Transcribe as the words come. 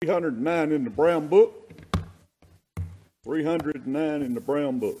309 in the Brown Book. 309 in the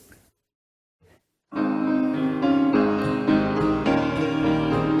Brown Book.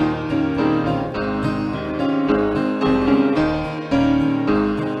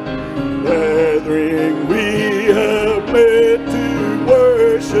 Brethren, we have met to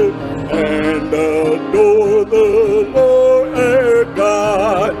worship and adore the Lord our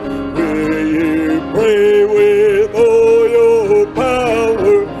God. Will you pray with all your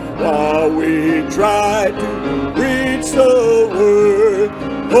power while we try to preach the word?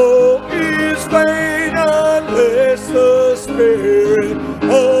 Hope is vain unless the Spirit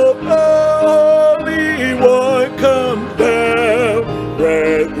of the Holy One comes down.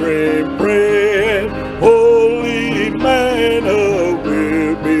 Brethren, pray, holy manna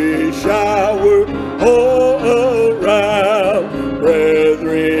will be showered all around.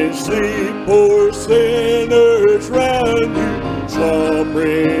 Brethren, sleep, poor sinners round you,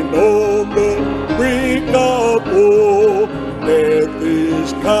 slumbering on the brink of woe. Death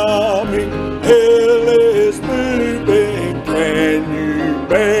is coming, hell is moving. Can you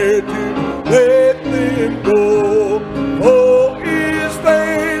bear to let them go? Oh, is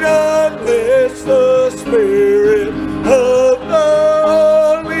vain unless the Spirit of the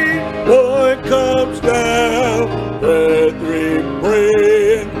Holy One comes down. Brethren,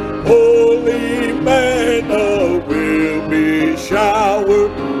 pray, holy manna will be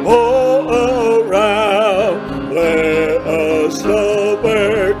showered all around. Let us love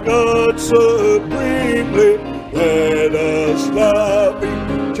our God supremely. Let us love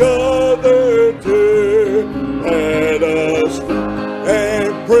each other too. Let us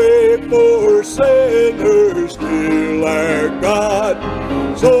and pray for sinners till our God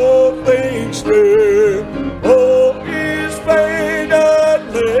so things do. Oh, is vain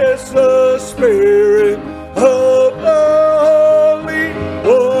unless the Spirit of the Holy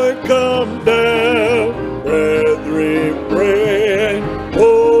One come down. Brethren, pray,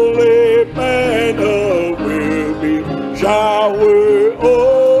 holy manna will be showered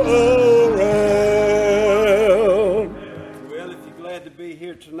all around. Well, if you're glad to be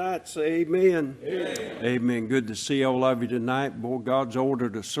here tonight, say amen. Amen. Amen. Good to see all of you tonight. Boy, God's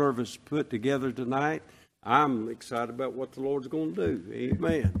ordered a service put together tonight. I'm excited about what the Lord's going to do.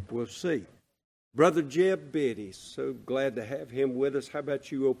 Amen. We'll see. Brother Jeb Biddy, so glad to have him with us. How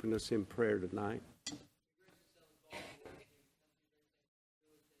about you open us in prayer tonight?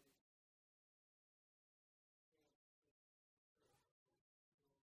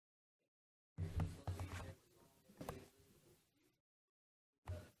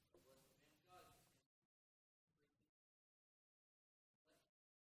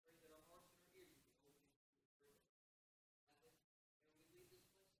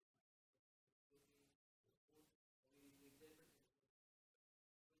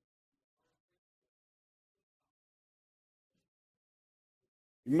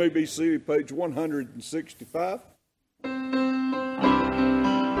 You may be seated, page 165.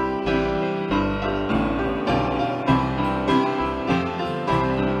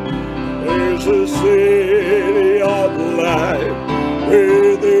 There's a city of light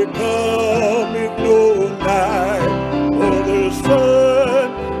where there cometh no night, for the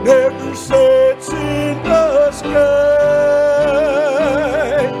sun never sets in the sky.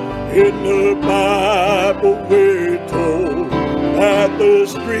 In the Bible we're told that the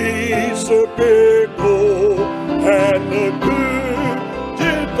streets are pure gold, and the good,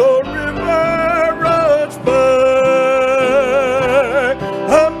 gentle river runs by.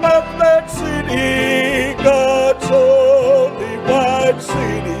 Above that city, God's holy white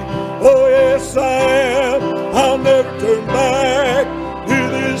city. Oh yes, I am. I'll never turn back to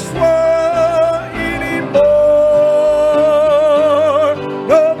this world anymore.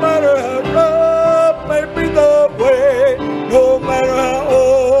 No matter how rough may be the way, no matter how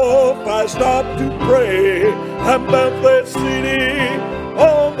old I stop to pray, I'm about that city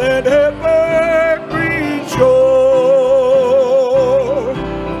on that evergreen shore.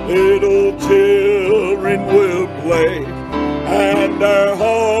 Little children will play and our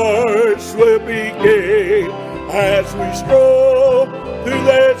hearts will be gay as we stroll through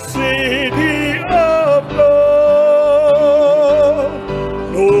that city of love.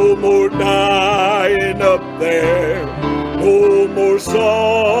 No more dying up there, no more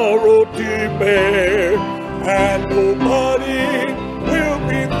sorrow to bear, and nobody will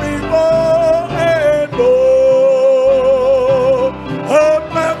be feeble and low.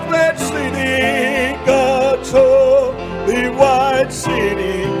 About that city, God's holy white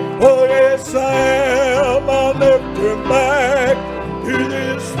city. Oh yes, I am. I'll never turn back.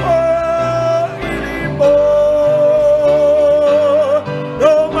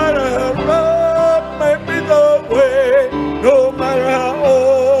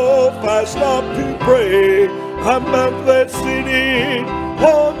 bound for that city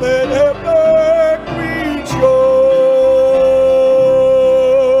on that evergreen shore.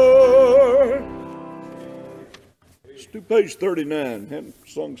 Let's do page 39. Haven't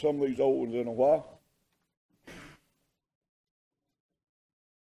sung some of these old ones in a while.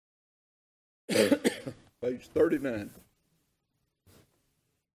 Page 39.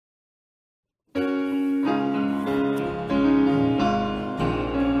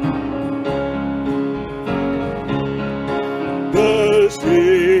 Does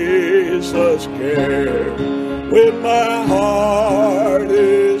Jesus care when my heart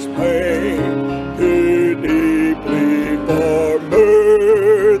is pained too deeply for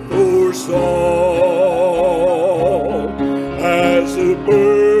mirth or song? As the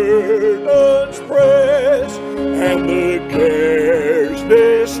burdens press and the cares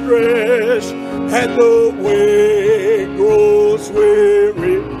distress and the way grows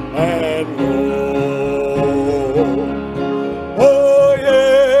weary and long. Oh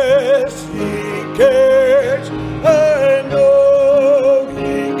yes, He cares, I know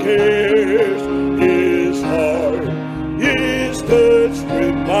He cares. His heart is touched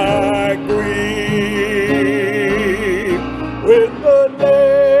with my grief. When the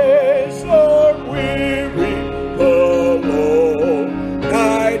days are weary, the long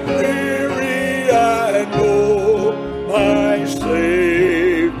night weary, I know my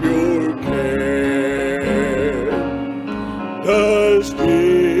Savior cares. Does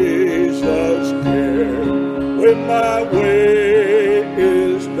Jesus care when my way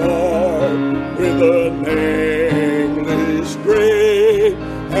is dark with a nameless grave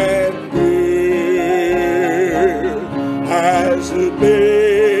and fear? As the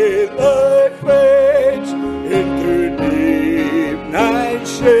daylight fades into deep night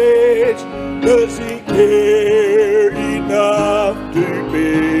shades, does He care enough to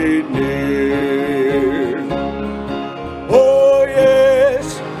be near? Oh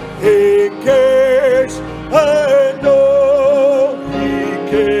yes, He cares, I know He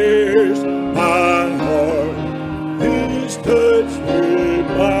cares. My heart is touched with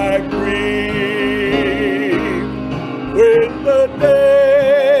my grief. When the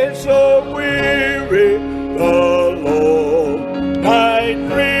days are weary, the long night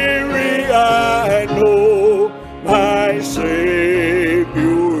dreary, I know my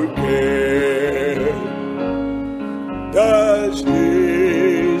Savior cares. Does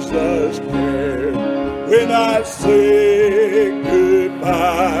Jesus care when I say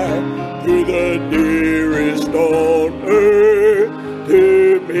goodbye to the dearest on earth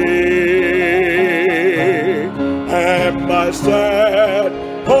to me? And my sad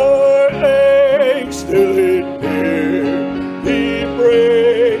heartache still in fear He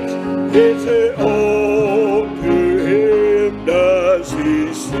breaks? Is it all to Him does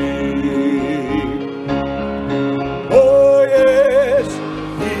He see? Oh yes,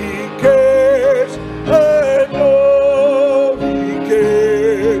 He cares, I know He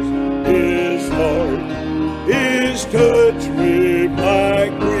cares. His heart is touched with my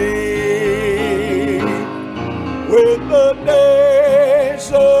grief. When the days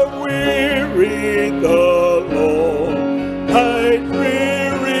are weary, the long night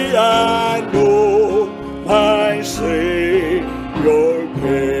weary, I know my Savior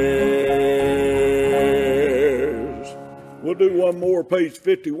cares. We'll do one more, page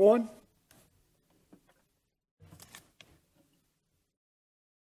 51.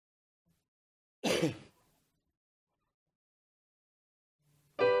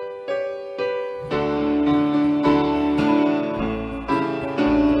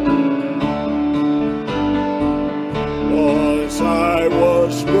 Once I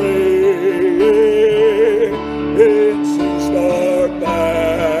was straying in some dark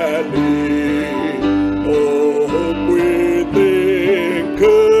valley, no hope within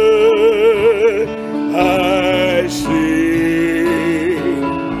could I see.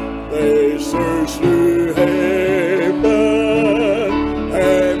 They searched through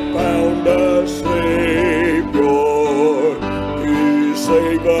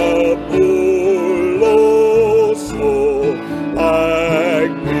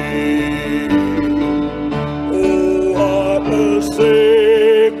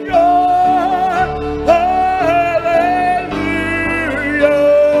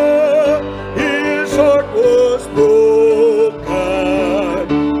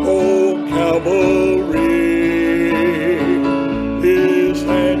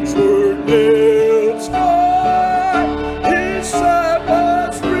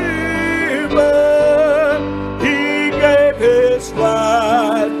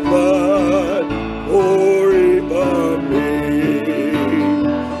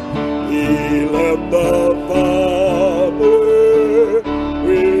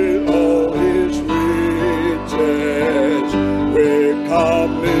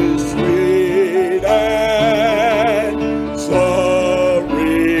calmly sweet and serene,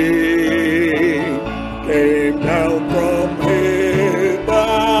 came down from heaven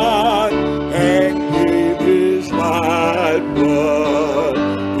and gave his life blood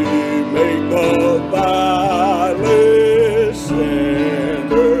to make the vilest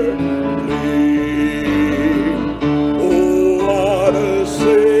sinner clean. Oh, what a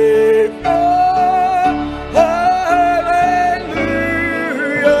Savior! Hallelujah!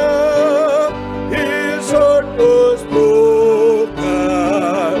 His heart was broken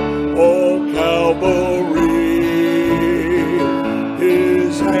on Calvary.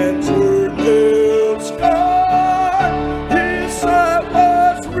 His hands were nail scarred. His side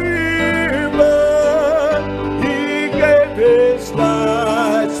was riven. He gave his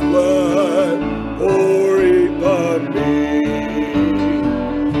life's blood for even me.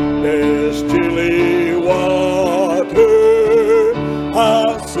 There's chilly water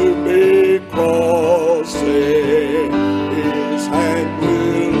I'll soon be crossing. His hand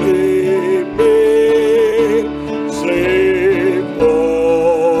will lead me safe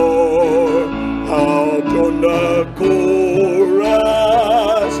Lord. I'll join the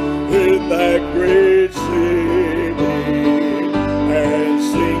chorus in that great singing and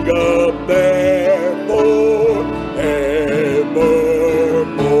sing up there forevermore.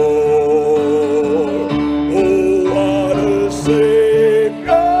 Oh, what a Savior!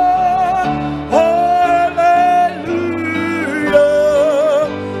 Hallelujah!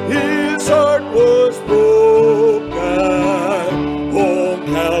 His heart was broken on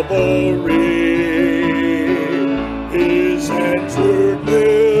Calvary. His hands were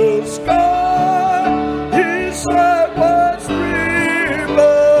nail scarred. His side was riven.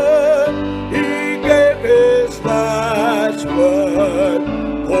 He gave his life's blood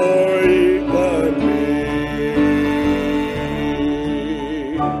for even me.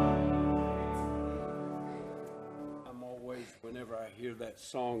 I'm always, whenever I hear that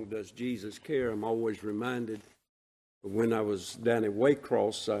song, Does Jesus Care, I'm always reminded of when I was down at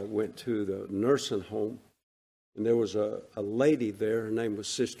Waycross. I went to the nursing home, and there was a lady there. Her name was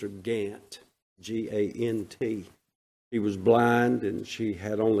Sister Gant, G-A-N-T. She was blind, and she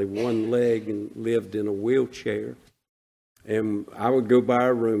had only one leg and lived in a wheelchair. And I would go by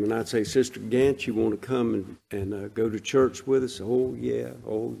her room, and I'd say, Sister Gant, you want to come and go to church with us? Oh, yeah,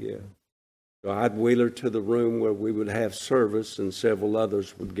 oh, yeah. So I'd wheel her to the room where we would have service, and several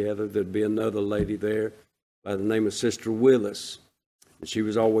others would gather. There'd be another lady there by the name of Sister Willis. And she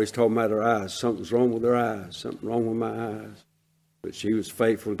was always talking about her eyes. Something's wrong with her eyes. Something wrong with my eyes. But she was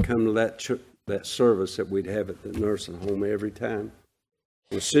faithful to come to that service that we'd have at the nursing home every time.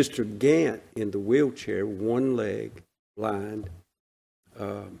 With Sister Gant in the wheelchair, one leg, blind.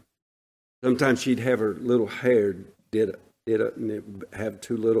 Sometimes she'd have her little hair did up, and it'd have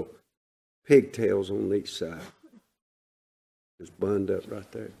two little pigtails on each side. Just bunded up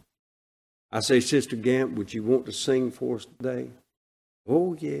right there. I say, Sister Gant, would you want to sing for us today?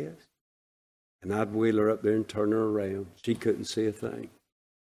 Oh, yes. And I'd wheel her up there and turn her around. She couldn't see a thing.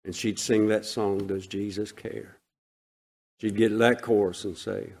 And she'd sing that song, Does Jesus Care? She'd get that chorus and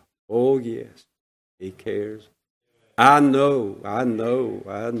say, oh, yes, he cares. I know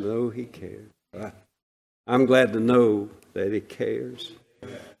he cares. I'm glad to know that he cares.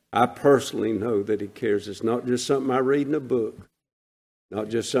 I personally know that he cares. It's not just something I read in a book. Not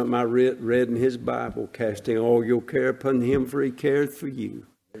just something I read in his Bible, casting all your care upon him, for he careth for you.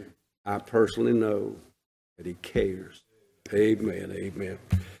 I personally know that he cares. Amen, amen.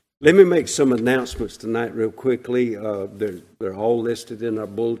 Let me make some announcements tonight real quickly. They're all listed in our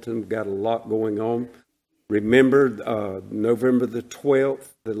bulletin. We've got a lot going on. Remember, November the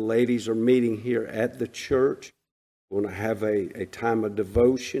 12th, the ladies are meeting here at the church. We're going to have a time of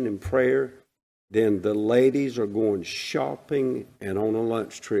devotion and prayer. Then the ladies are going shopping and on a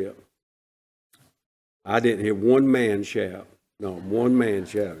lunch trip. I didn't hear one man shout. No, one man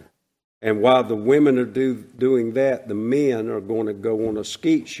shouted. And while the women are doing that, the men are going to go on a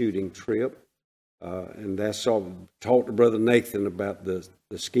skeet shooting trip. And that's all. Talk to Brother Nathan about the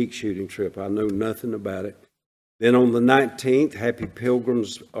skeet shooting trip. I know nothing about it. Then on the 19th, Happy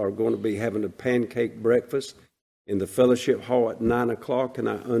Pilgrims are going to be having a pancake breakfast in the fellowship hall at 9 o'clock, and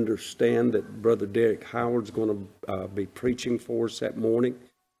I understand that Brother Derek Howard's going to be preaching for us that morning.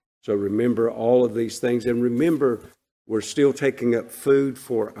 So remember all of these things. And remember, we're still taking up food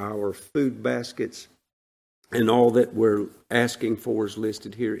for our food baskets, and all that we're asking for is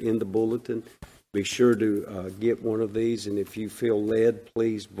listed here in the bulletin. Be sure to get one of these, and if you feel led,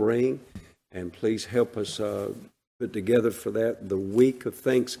 please bring, and please help us put together for that the week of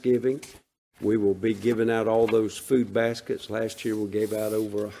Thanksgiving. We will be giving out all those food baskets. Last year we gave out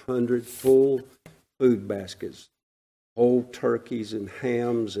over 100 full food baskets, whole turkeys and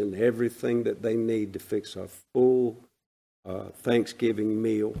hams and everything that they need to fix a full Thanksgiving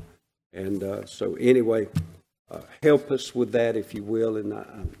meal. And so anyway, help us with that if you will,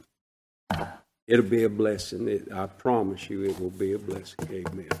 and it'll be a blessing. I promise you it will be a blessing.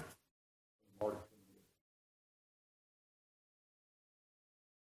 Amen.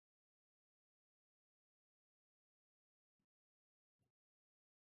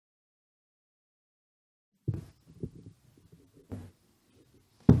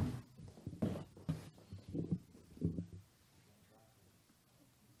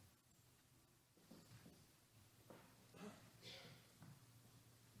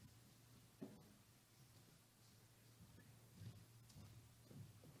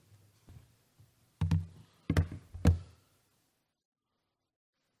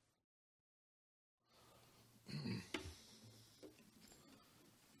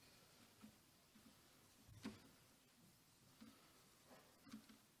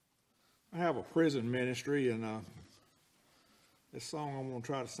 I have a prison ministry, and this song I'm going to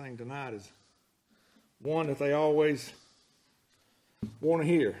try to sing tonight is one that they always want to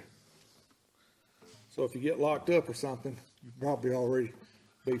hear. So if you get locked up or something, you probably already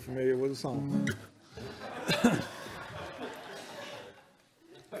be familiar with the song.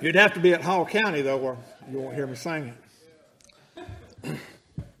 You'd have to be at Hall County, though, or you won't hear me sing it.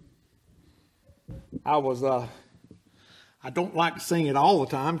 I don't like to sing it all the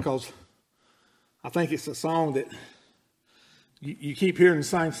time because I think it's a song that you keep hearing the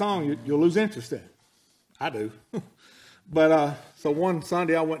same song, you'll lose interest in it. I do. But so one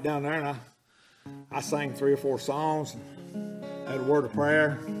Sunday I went down there and I sang 3 or 4 songs, had a word of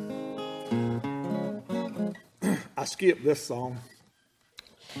prayer. I skipped this song.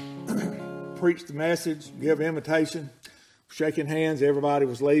 Preached the message, give an invitation, shaking hands. Everybody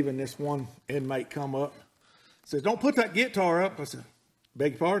was leaving. This one inmate come up, said, "Don't put that guitar up." I said,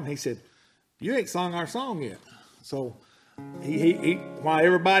 "Beg your pardon?" He said, "You ain't sung our song yet." So he while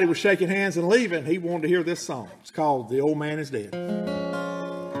everybody was shaking hands and leaving, he wanted to hear this song. It's called "The Old Man Is Dead."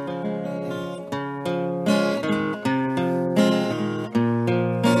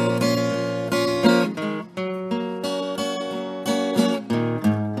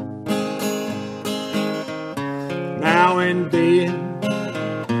 Now and then,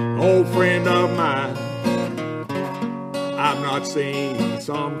 old friend of mine, I've not seen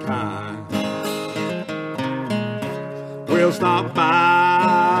some time, will stop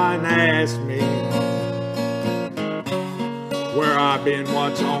by and ask me where I've been,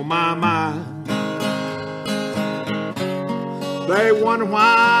 what's on my mind. They wonder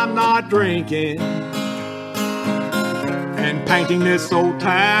why I'm not drinking and painting this old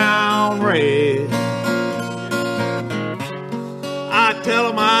town red. I tell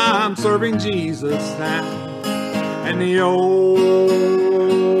them I'm serving Jesus now, and the old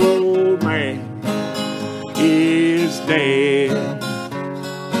man is dead.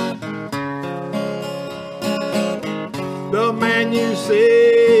 The man you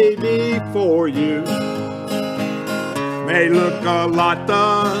see before you may look a lot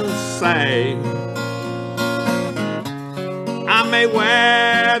the same. I may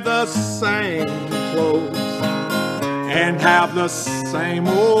wear the same clothes and have the same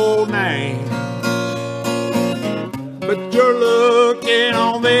old name, but you're looking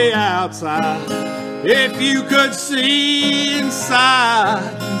on the outside. If you could see inside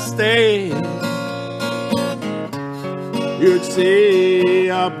instead, you'd see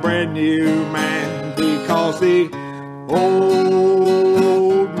a brand new man, because the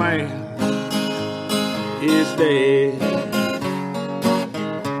old man is dead.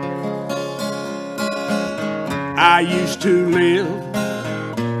 I used to live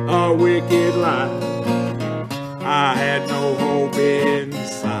a wicked life. I had no hope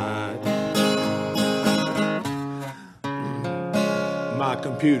inside. My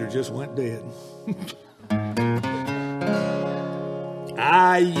computer just went dead.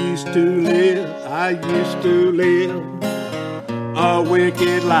 I used to live a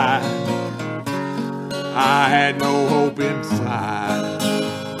wicked life. I had no hope inside.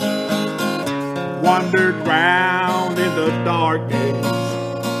 Wandered round in the darkness,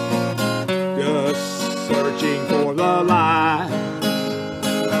 just searching for the light.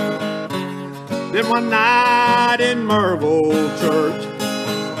 Then one night in Merville Church,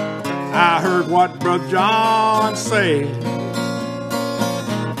 I heard what Brother John said.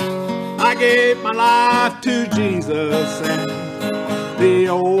 I gave my life to Jesus, and the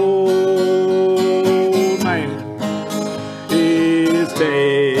old man is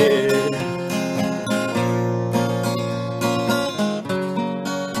dead.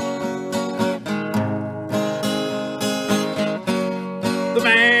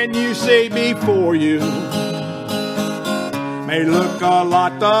 see before you may look a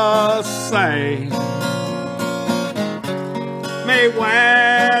lot the same, may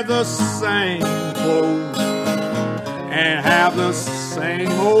wear the same clothes and have the same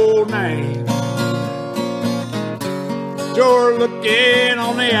old name. You're looking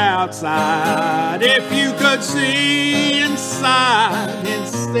on the outside. If you could see inside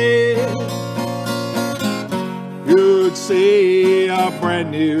instead, you'd see a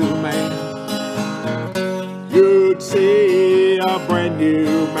brand new man. You'd see a brand new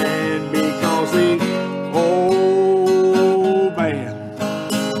man, because the old man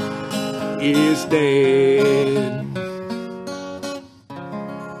is dead.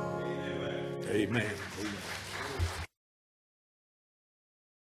 Amen.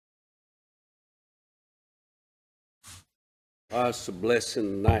 It's a blessing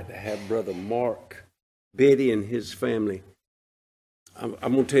tonight to have Brother Mark Biddy and his family. I'm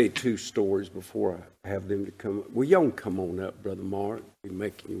going to tell you two stories before I have them to come. Well, y'all can come on up, Brother Mark. Be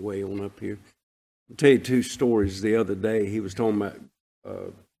making your way on up here. I'll tell you two stories. The other day, he was talking about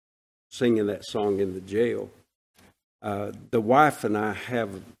singing that song in the jail. The wife and I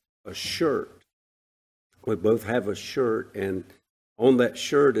have a shirt. We both have a shirt, and on that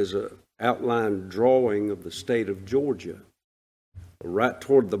shirt is an outline drawing of the state of Georgia. Right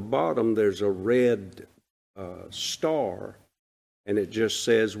toward the bottom, there's a red star, and it just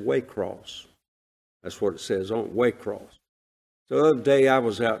says Waycross. That's what it says on Waycross. So the other day I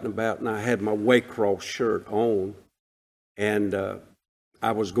was out and about, and I had my Waycross shirt on, and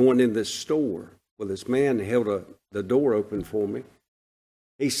I was going in this store. Well, this man held the door open for me.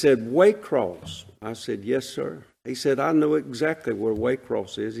 He said, Waycross. I said, yes, sir. He said, I know exactly where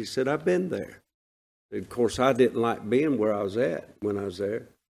Waycross is. He said, I've been there. Of course, I didn't like being where I was at when I was there.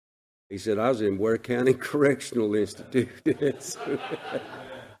 He said, I was in Ware County Correctional Institute.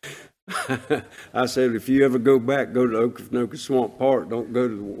 I said, if you ever go back, go to Okefenokee Swamp Park. Don't go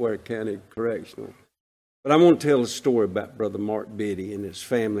to the Ware County Correctional. But I want to tell a story about Brother Mark Biddy and his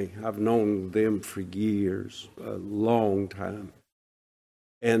family. I've known them for years, a long time.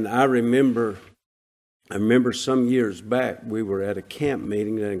 And I remember some years back, we were at a camp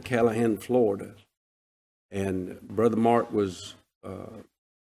meeting in Callahan, Florida. And Brother Mark was,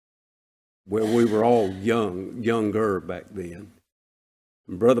 we were all younger back then.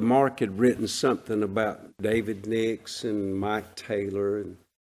 And Brother Mark had written something about David Nix and Mike Taylor and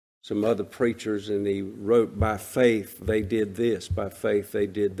some other preachers, and he wrote, by faith they did this, by faith they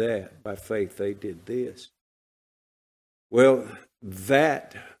did that, by faith they did this. Well,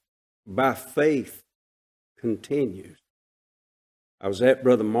 that by faith continues. I was at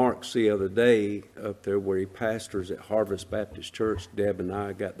Brother Mark's the other day up there where he pastors at Harvest Baptist Church. Deb and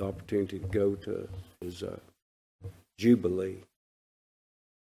I got the opportunity to go to his Jubilee.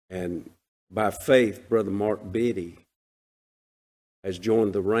 And by faith, Brother Mark Biddy has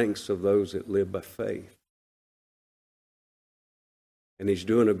joined the ranks of those that live by faith. And he's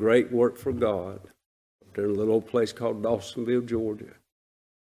doing a great work for God up there in a little old place called Dawsonville, Georgia.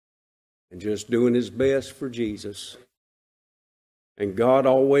 And just doing his best for Jesus. And God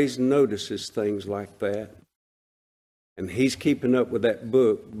always notices things like that. And he's keeping up with that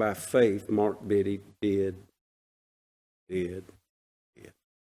book by faith. Mark Biddy did.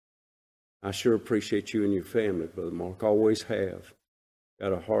 I sure appreciate you and your family, Brother Mark. Always have.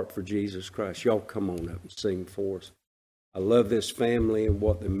 Got a heart for Jesus Christ. Y'all come on up and sing for us. I love this family and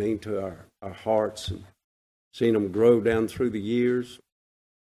what they mean to our hearts, and seeing them grow down through the years,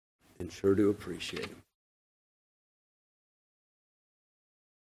 and sure do appreciate them.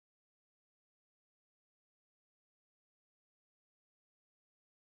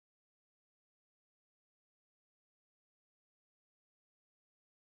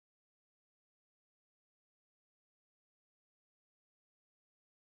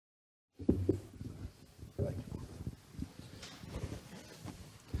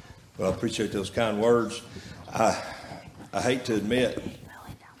 Well, I appreciate those kind words. I hate to admit,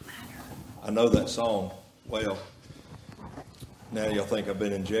 I know that song well. Now y'all think I've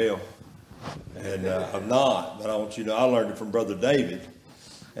been in jail, and I'm not. But I want you to know I learned it from Brother David,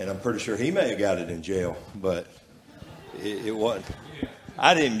 and I'm pretty sure he may have got it in jail, but it wasn't.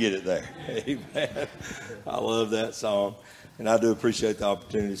 I didn't get it there. Amen. I love that song, and I do appreciate the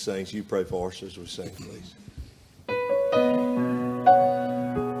opportunity to sing. So you pray for us as we sing, please.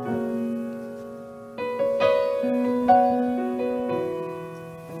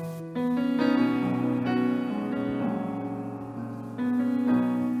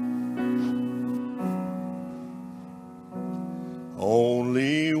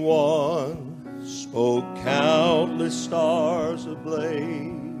 Only one spoke countless stars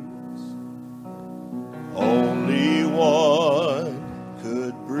ablaze, one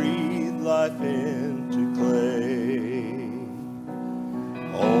could breathe life into clay.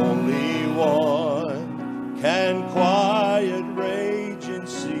 Only one can quiet raging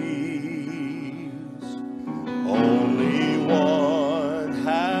seas. Only one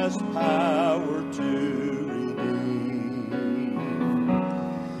has power to redeem.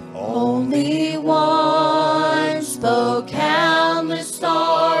 Only one spoke countless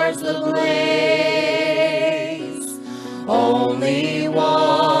stars ablaze. Only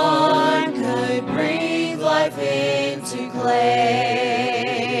one could breathe life into clay.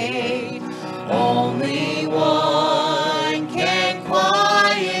 Only one can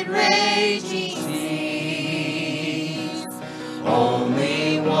quiet raging seas.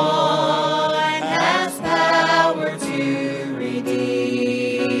 Only one has power to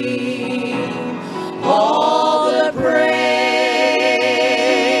redeem. All the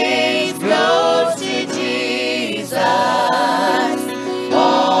praise goes to Jesus.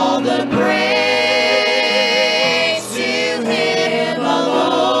 All the praise to Him alone.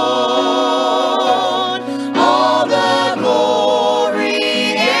 All the glory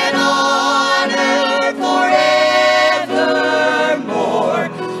and honor forevermore.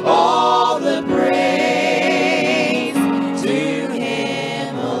 All the praise to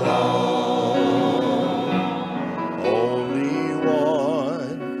Him alone. Only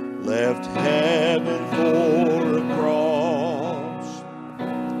one left heaven for a cross.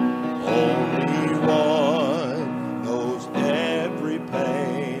 Only one knows every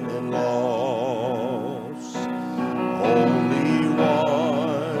pain and loss. Only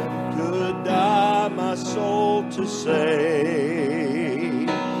one could die my soul to save.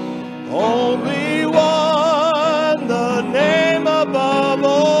 Only one, the name above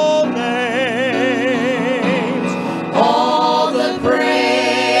all names. All the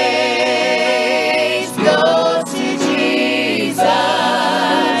praise goes to Jesus.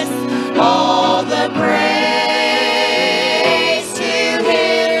 All the praise to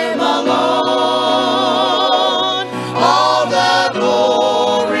Him alone. All the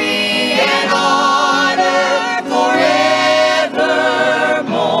glory and honor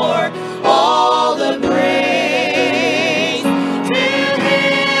forevermore. All the praise to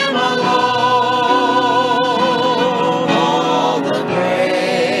Him alone. All the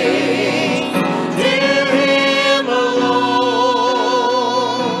praise to Him alone.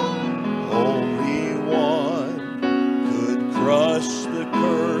 Only one could crush the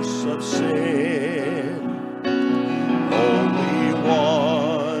curse of sin. Only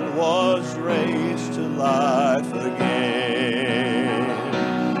one was raised to life again.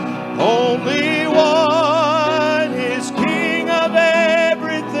 Only one is King of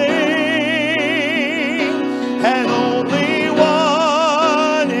everything. And only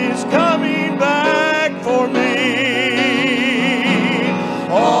one is coming back for me.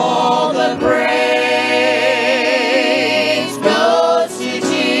 All the praise goes to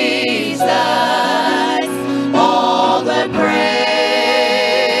Jesus. All the praise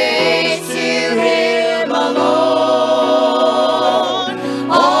to Him alone.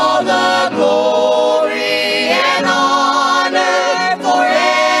 All the glory and honor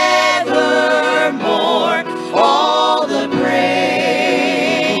forevermore. All the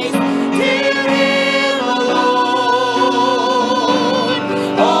praise to Him alone.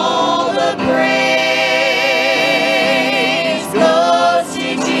 All the praise goes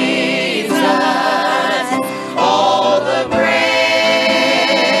to Jesus. All the praise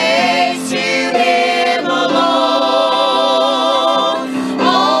to Him alone.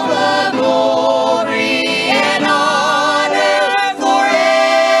 All the glory and honor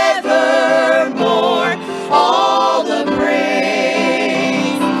forevermore. All the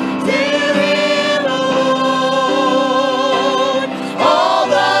praise to Him alone. All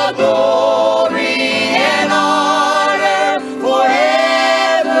the glory and honor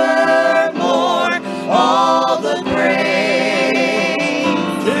forevermore. All the praise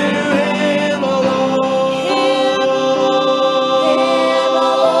To Him alone.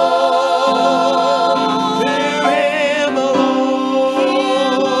 To Him alone.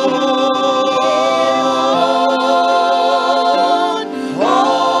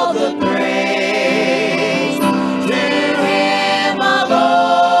 All the praise to Him alone.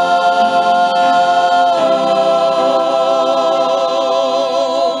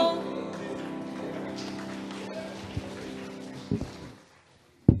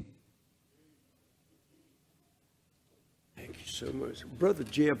 Thank you so much. Brother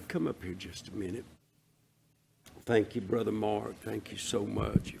Jeb, come up here just a minute. Thank you, Brother Mark. Thank you so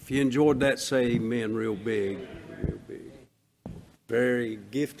much. If you enjoyed that, say amen real big. Real big. Very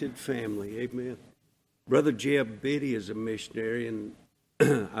gifted family. Amen. Brother Jeb Biddy is a missionary, and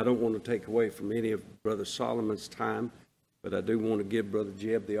I don't want to take away from any of Brother Solomon's time, but I do want to give Brother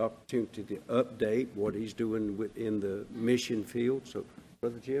Jeb the opportunity to update what he's doing within the mission field. So,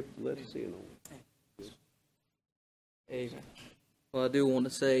 Brother Jeb, let us in on it. Amen. Well, I do want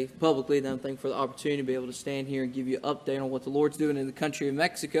to say publicly that I'm thankful for the opportunity to be able to stand here and give you an update on what the Lord's doing in the country of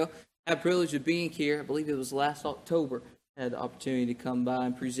Mexico. I had the privilege of being here. I believe it was last October. I had the opportunity to come by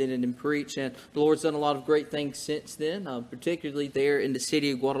and present and preach, and the Lord's done a lot of great things since then, particularly there in the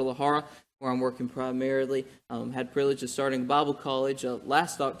city of Guadalajara, where I'm working primarily. Had the privilege of starting Bible college.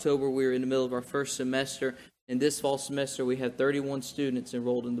 Last October, we were in the middle of our first semester. And this fall semester, we have 31 students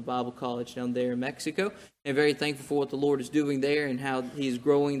enrolled in the Bible college down there in Mexico. And very thankful for what the Lord is doing there and how He's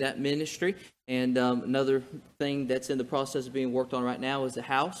growing that ministry. And another thing that's in the process of being worked on right now is a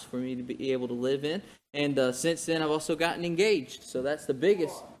house for me to be able to live in. And since then, I've also gotten engaged. So that's the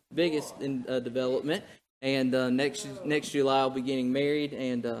biggest in, development. And next July, I'll be getting married.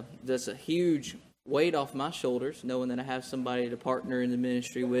 And that's a huge weight off my shoulders, knowing that I have somebody to partner in the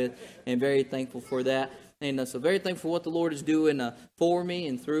ministry with. And very thankful for that. And so very thankful for what the Lord is doing for me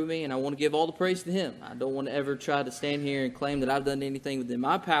and through me, and I want to give all the praise to Him. I don't want to ever try to stand here and claim that I've done anything within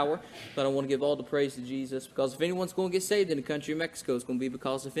my power, but I want to give all the praise to Jesus, because if anyone's going to get saved in the country of Mexico, it's going to be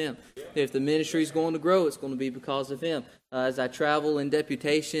because of Him. If the ministry is going to grow, it's going to be because of Him. As I travel in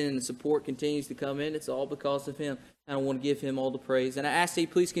deputation and the support continues to come in, it's all because of Him, and I want to give Him all the praise. And I ask that you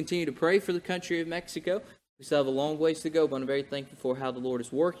please continue to pray for the country of Mexico. We still have a long ways to go, but I'm very thankful for how the Lord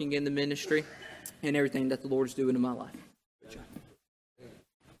is working in the ministry and everything that the Lord is doing in my life.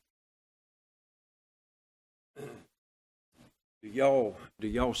 Do y'all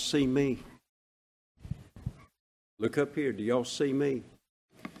see me? Look up here. Do y'all see me?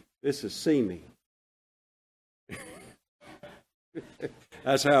 This is see me.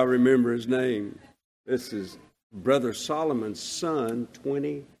 That's how I remember his name. This is Brother Solomon's son,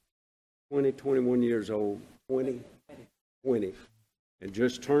 21 years old, 20, and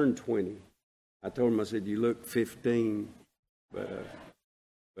just turned 20. I told him, I said, you look 15, but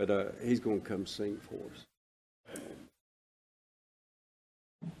he's going to come sing for us.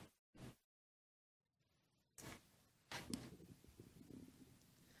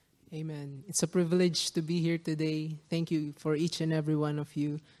 Amen. It's a privilege to be here today. Thank you for each and every one of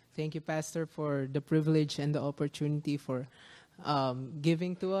you. Thank you, Pastor, for the privilege and the opportunity for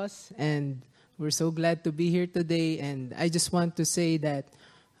giving to us. And we're so glad to be here today. And I just want to say that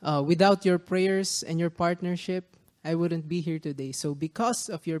without your prayers and your partnership, I wouldn't be here today. So because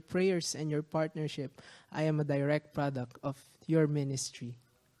of your prayers and your partnership, I am a direct product of your ministry.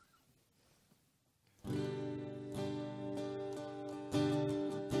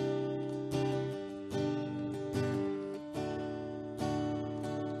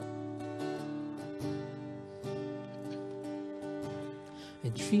 I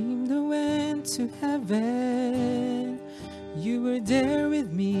dreamed I went to heaven. You were there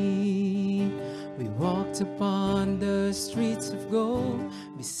with me. We walked upon the streets of gold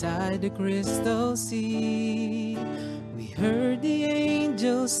beside the crystal sea. We heard the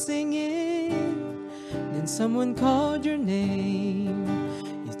angels singing. Then someone called your name.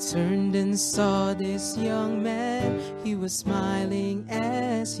 You turned and saw this young man. He was smiling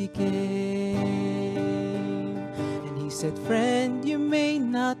as he came. And he said, friend, you may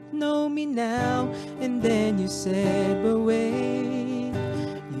not know me now. And then you said, but wait,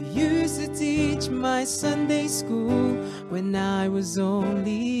 you used to teach my Sunday school when I was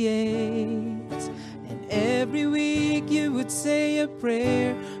only 8. And every week you would say a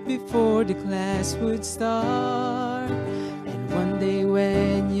prayer before the class would start. And one day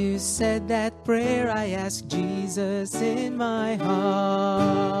when you said that prayer, I asked Jesus in my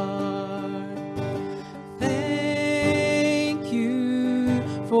heart. Thank you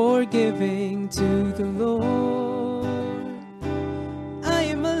for giving to the Lord. I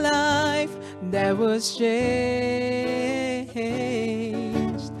am a life that was changed.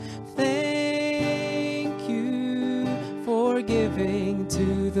 Thank you for giving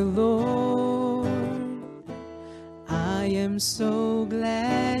to the Lord. I am so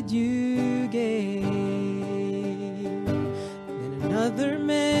glad you gave. Then another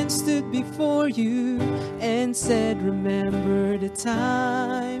man stood before you and said, remember the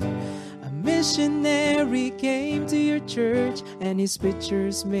time a missionary came to your church and his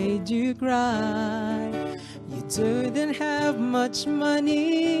pictures made you cry. You didn't have much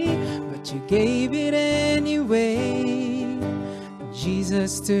money, but you gave it anyway.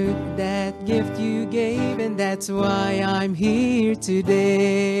 Jesus took that gift you gave, and that's why I'm here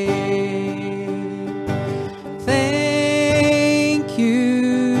today. Thank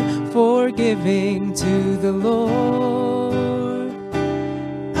you for giving to the Lord.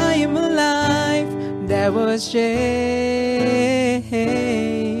 I am a life that was changed.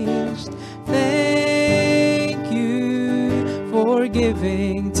 Thank you for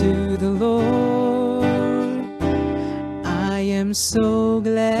giving to the Lord. I am so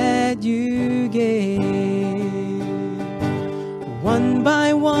glad you gave. One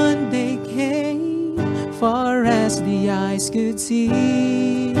by one they came, far as the eyes could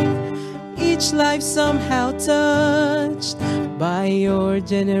see. Each life somehow touched by your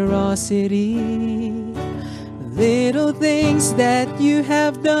generosity. Little things that you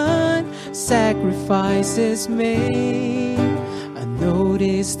have done, sacrifices made,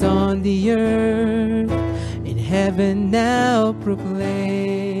 unnoticed on the earth, in heaven now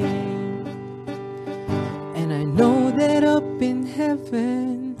proclaim. And I know that up in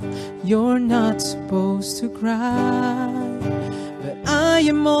heaven you're not supposed to cry, but I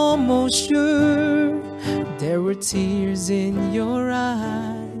am almost sure there were tears in your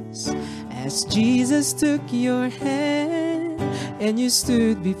eyes as Jesus took your hand and you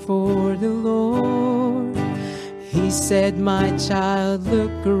stood before the Lord. He said, my child,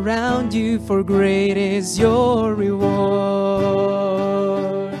 look around you, for great is your reward.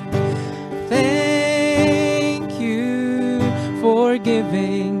 Thank you for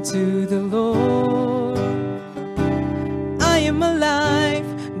giving to the Lord. I am a life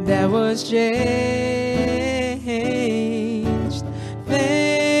that was changed.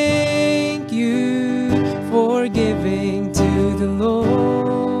 Thank you for giving to the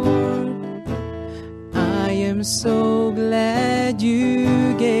Lord. I am so glad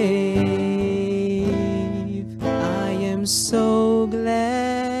you gave. I am so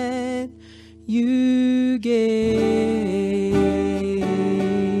glad you gave.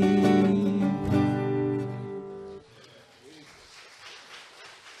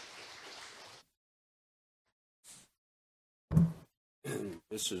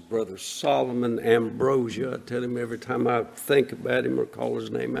 This is Brother Solomon Ambrosia. I tell him every time I think about him or call his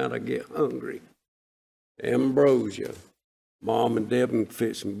name out, I get hungry. Ambrosia. Mom and Deb can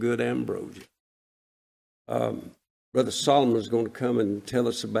fit some good ambrosia. Brother Solomon is going to come and tell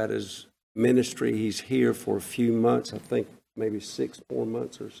us about his ministry. He's here for a few months, I think maybe 6 more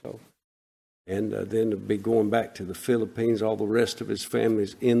months or so. And then he'll be going back to the Philippines. All the rest of his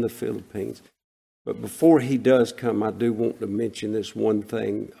family's in the Philippines. But before he does come, I do want to mention this one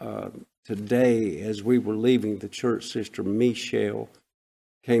thing. Today, as we were leaving the church, Sister Michelle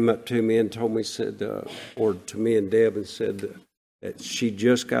came up to me and told me, said, or to me and Deb, and said that she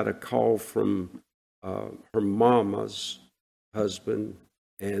just got a call from her mama's husband,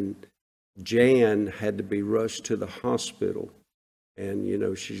 and Jan had to be rushed to the hospital. And, you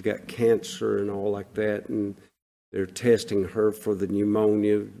know, she's got cancer and all like that, and they're testing her for the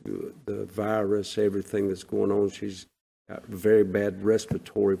pneumonia, the virus, everything that's going on. She's got very bad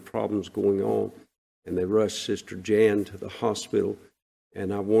respiratory problems going on. And they rushed Sister Jan to the hospital.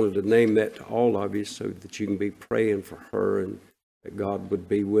 And I wanted to name that to all of you so that you can be praying for her and that God would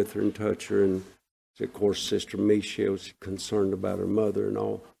be with her and touch her. And, of course, Sister Michelle's concerned about her mother and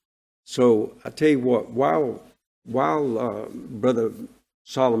all. So I tell you what, while Brother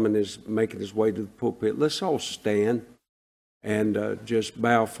Solomon is making his way to the pulpit, let's all stand and just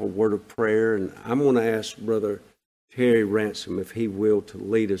bow for a word of prayer. And I'm going to ask Brother Terry Ransom, if he will, to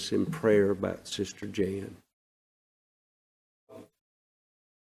lead us in prayer about Sister Jan.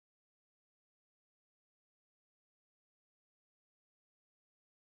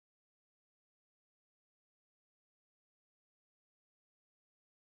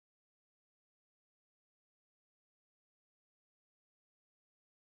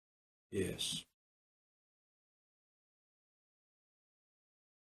 Yes.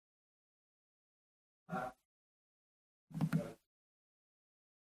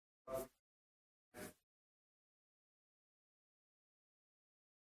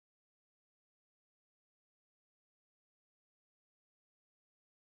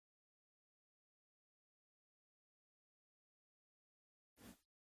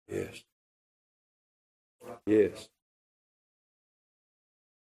 Yes. Yes.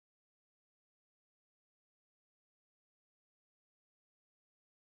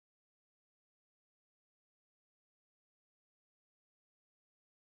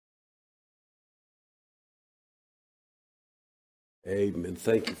 Amen.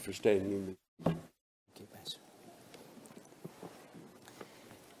 Thank you for standing in.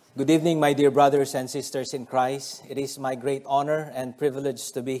 Good evening, my dear brothers and sisters in Christ. It is my great honor and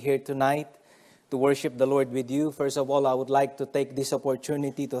privilege to be here tonight to worship the Lord with you. First of all, I would like to take this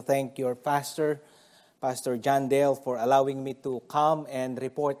opportunity to thank your pastor, Pastor John Dale, for allowing me to come and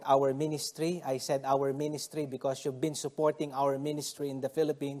report our ministry. I said our ministry because you've been supporting our ministry in the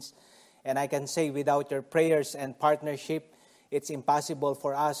Philippines. And I can say without your prayers and partnership, it's impossible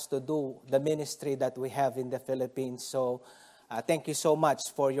for us to do the ministry that we have in the Philippines. So thank you so much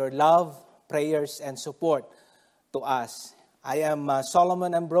for your love, prayers, and support to us. I am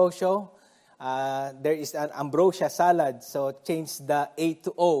Solomon Ambrosio. There is an Ambrosia salad, so change the A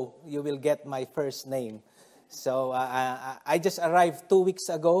to O. You will get my first name. So I just arrived 2 weeks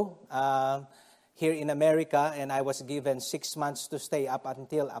ago here in America, and I was given 6 months to stay up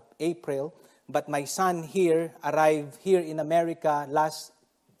until April. But my son here arrived here in America last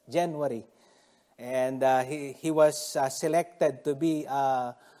January. And he was selected to be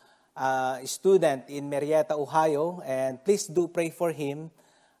a student in Marietta, Ohio. And please do pray for him.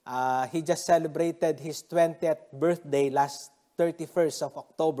 He just celebrated his 20th birthday last 31st of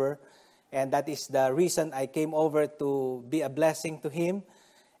October. And that is the reason I came over to be a blessing to him.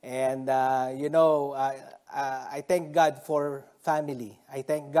 And, I thank God for family. I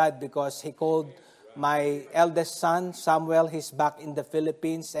thank God because He called my eldest son, Samuel. He's back in the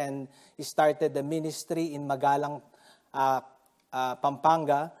Philippines and he started the ministry in Magalang,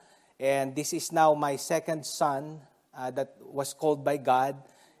 Pampanga. And this is now my second son that was called by God.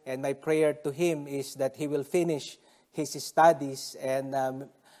 And my prayer to him is that he will finish his studies and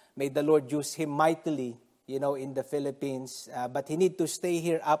may the Lord use him mightily, in the Philippines. But he need to stay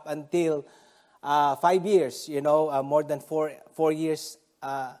here up until 5 years, more than 4 years.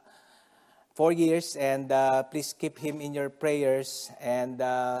 4 years, and please keep him in your prayers. And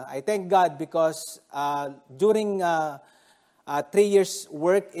I thank God because during 3 years'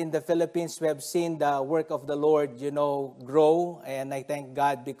 work in the Philippines, we have seen the work of the Lord, grow. And I thank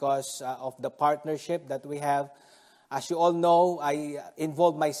God because of the partnership that we have. As you all know, I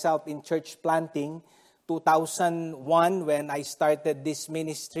involved myself in church planting. 2001, when I started this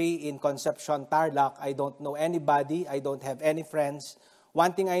ministry in Concepcion, Tarlac, I don't know anybody. I don't have any friends.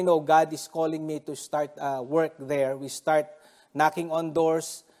 One thing I know, God is calling me to start work there. We start knocking on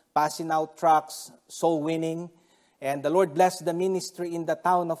doors, passing out tracts, soul winning. And the Lord blessed the ministry in the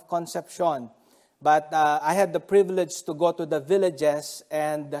town of Concepcion. But I had the privilege to go to the villages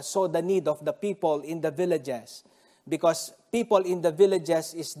and saw the need of the people in the villages. Because people in the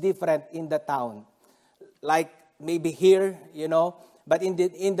villages is different in the town. Like maybe here, but in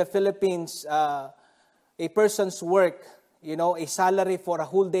the Philippines, a person's work, a salary for a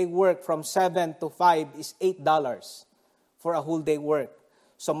whole day work from 7 to 5 is $8 for a whole day work.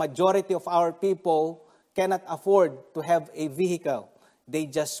 So majority of our people cannot afford to have a vehicle. They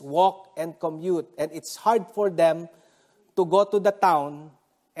just walk and commute. And it's hard for them to go to the town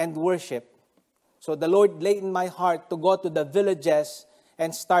and worship. So the Lord laid in my heart to go to the villages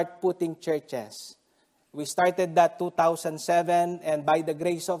and start putting churches. We started that 2007, and by the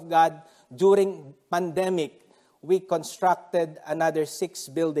grace of God, during pandemic, we constructed another 6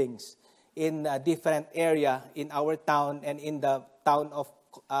 buildings in a different area in our town and in the town of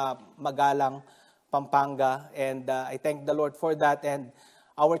Magalang, Pampanga. And I thank the Lord for that. And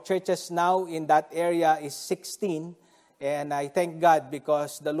our churches now in that area is 16. And I thank God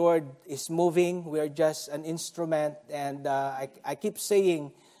because the Lord is moving. We are just an instrument. And I keep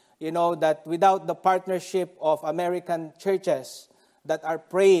saying, that without the partnership of American churches that are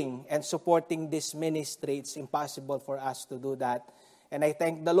praying and supporting this ministry, it's impossible for us to do that. And I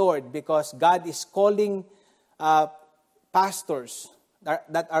thank the Lord because God is calling pastors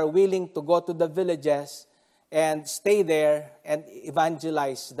that are willing to go to the villages and stay there and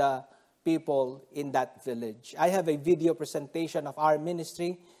evangelize the people in that village. I have a video presentation of our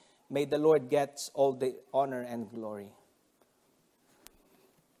ministry. May the Lord get all the honor and glory.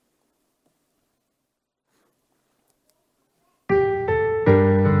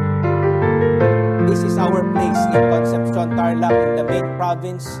 This is our place in Concepcion, Tarlac, in the main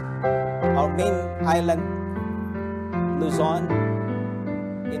province, our main island, Luzon,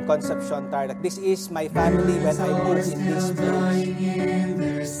 in Concepcion, Tarlac. This is my family when I moved in this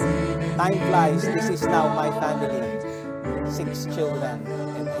place. Time flies, this is now my family. 6 children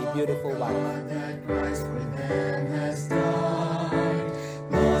and a beautiful wife.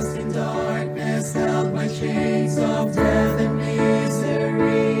 Lost in darkness, held by chains of death and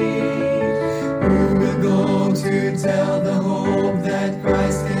misery. Who will go to tell the hope that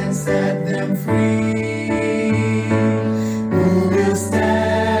Christ can set them free? Who will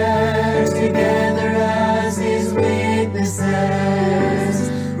stand together as His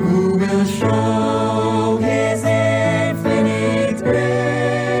witnesses? Who will show His infinite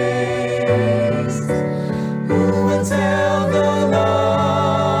grace? Who will tell the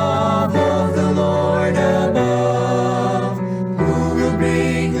love of the Lord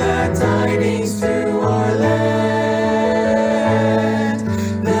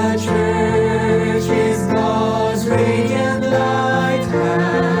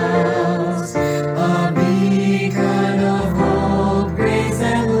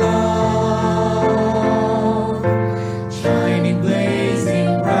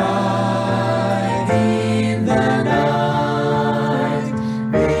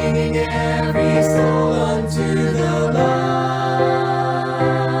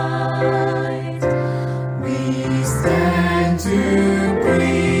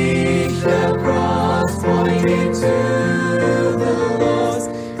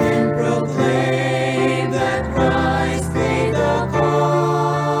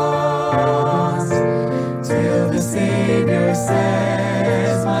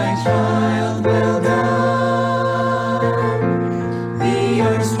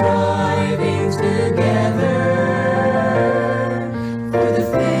are striving together for the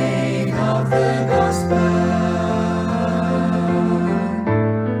faith of the gospel.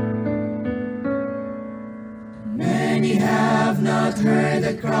 Many have not heard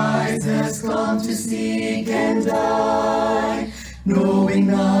that Christ has come to seek and die, knowing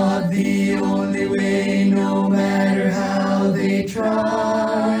not the only way, no matter how they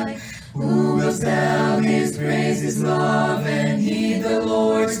try. Who will tell His grace, His love, and heed the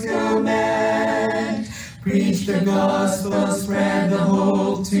Lord's command? Preach the gospel, spread the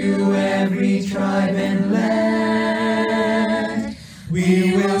hope to every tribe and land.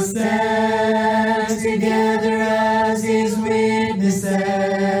 We will stand together as His witnesses.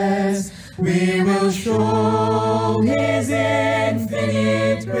 We will show His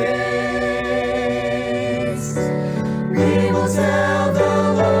infinite grace. We will tell the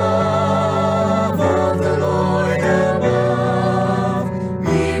love of the Lord above.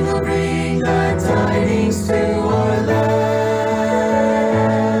 We will bring the tidings to our land.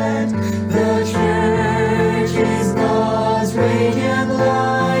 The church is God's radiant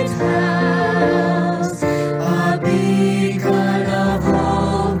lighthouse, a beacon of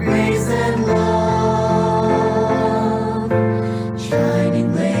hope, grace, and love, shining,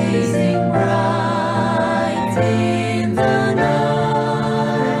 blazing bright in the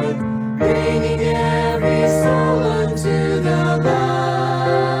night, bringing every soul unto the light.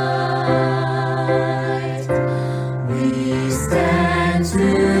 We stand to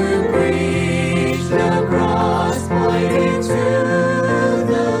preach the cross, pointing to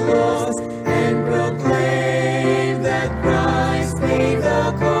the lost, and proclaim that Christ paid the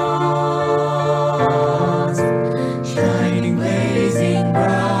cost, shining, blazing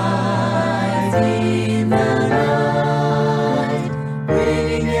bright in the night,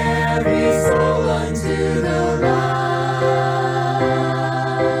 bringing every soul unto the light.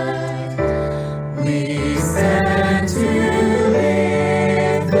 We stand to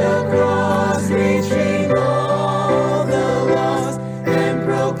lift the cross, reaching all the lost, and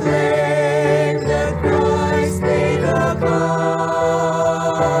proclaim that Christ paid the cost,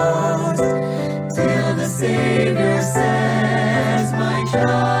 till the Savior says, "My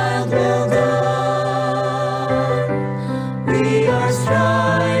child, well done." We are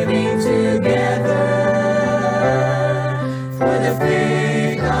striving together for the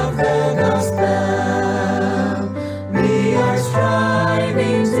faith of the gospel. We are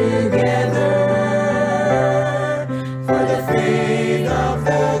striving together for the faith of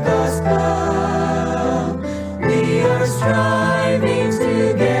the gospel. We are striving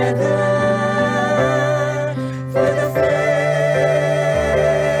together for the faith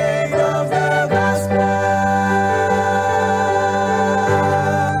of the gospel.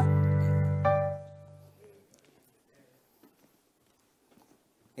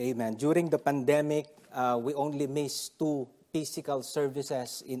 Amen. During the pandemic, we only missed 2 physical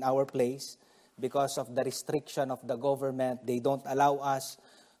services in our place because of the restriction of the government. They don't allow us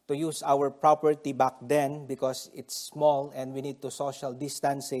to use our property back then because it's small and we need to social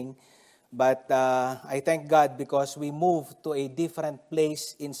distancing. But I thank God because we moved to a different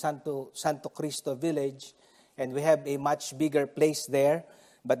place in Santo Cristo Village, and we have a much bigger place there.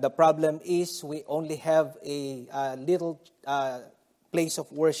 But the problem is we only have a little place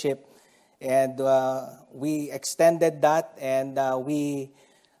of worship, and we extended that, and we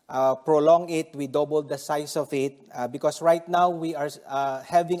prolong it. We doubled the size of it because right now we are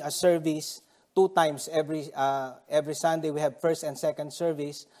having a service 2 times every Sunday. We have first and second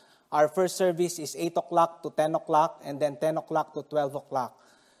service. Our first service is 8 o'clock to 10 o'clock, and then 10 o'clock to 12 o'clock.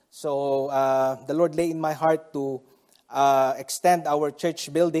 So the Lord lay in my heart to extend our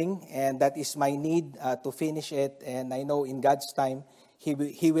church building, and that is my need to finish it. And I know in God's time,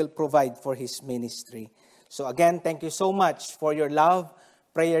 He will provide for His ministry. So again, thank you so much for your love,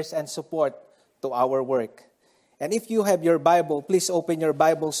 prayers, and support to our work. And if you have your Bible, please open your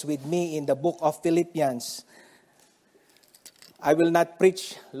Bibles with me in the book of Philippians. I will not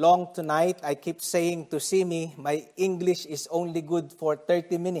preach long tonight. I keep saying to Simi, my English is only good for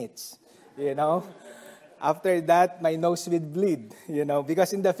 30 minutes, After that, my nose will bleed,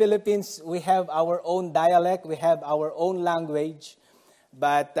 because in the Philippines, we have our own dialect, we have our own language.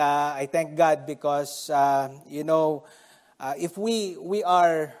 But I thank God because, if we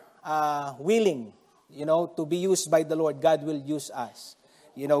are willing, to be used by the Lord, God will use us.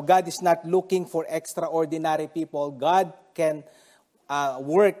 God is not looking for extraordinary people. God can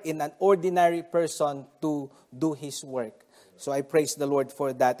work in an ordinary person to do His work. So I praise the Lord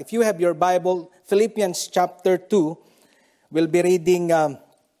for that. If you have your Bible, Philippians chapter 2, we'll be reading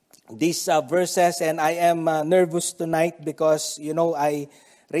these verses, and I am nervous tonight because, I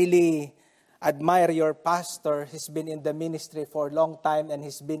really admire your pastor. He's been in the ministry for a long time, and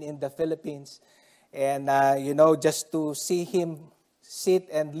he's been in the Philippines. And, just to see him sit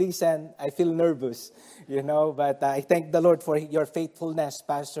and listen, I feel nervous, But I thank the Lord for your faithfulness,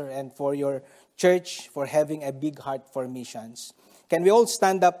 Pastor, and for your church for having a big heart for missions. Can we all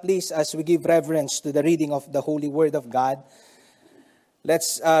stand up, please, as we give reverence to the reading of the Holy Word of God?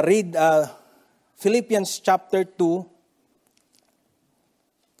 Let's read Philippians chapter 2,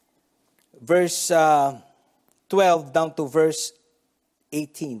 verse 12 down to verse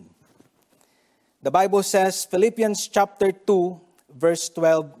 18. The Bible says, Philippians chapter 2, verse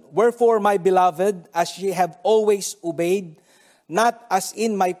 12, "Wherefore, my beloved, as ye have always obeyed, not as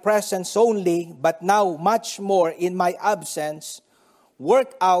in my presence only, but now much more in my absence,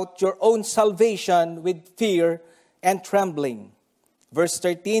 work out your own salvation with fear and trembling." Verse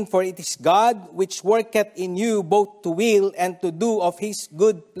 13, "For it is God which worketh in you both to will and to do of his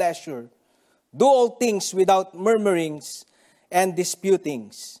good pleasure. Do all things without murmurings and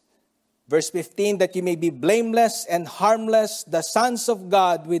disputings." Verse 15, "That ye may be blameless and harmless, the sons of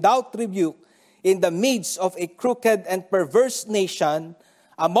God without rebuke, in the midst of a crooked and perverse nation,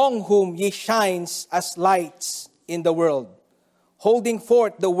 among whom ye shines as lights in the world, holding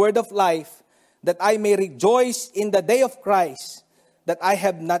forth the word of life, that I may rejoice in the day of Christ, that I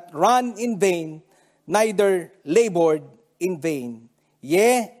have not run in vain, neither labored in vain.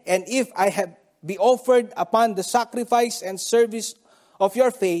 Yea, and if I have be offered upon the sacrifice and service of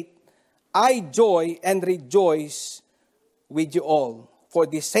your faith, I joy and rejoice with you all. For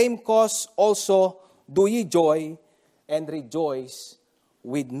the same cause also do ye joy and rejoice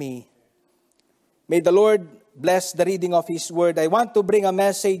with me." May the Lord bless the reading of His Word. I want to bring a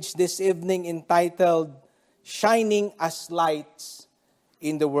message this evening entitled, "Shining as Lights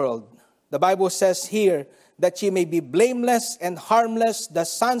in the World." The Bible says here that ye may be blameless and harmless, the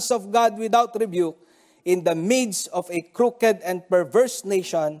sons of God without rebuke, in the midst of a crooked and perverse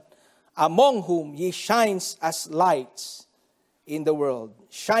nation, among whom ye shines as lights in the world.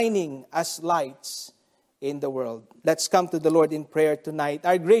 Shining as lights in the world. Let's come to the Lord in prayer tonight.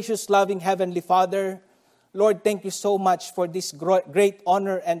 Our gracious, loving Heavenly Father, Lord, thank you so much for this great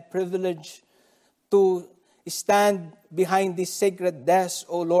honor and privilege to stand behind this sacred desk,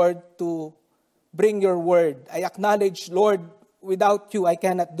 O Lord, to bring your word. I acknowledge, Lord, without you, I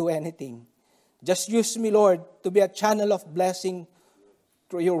cannot do anything. Just use me, Lord, to be a channel of blessing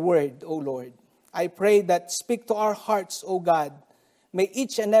through your word, O Lord. I pray that speak to our hearts, O God. May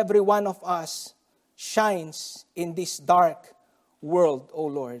each and every one of us shines in this dark world, O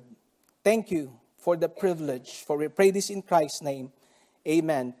Lord. Thank you for the privilege, for we pray this in Christ's name.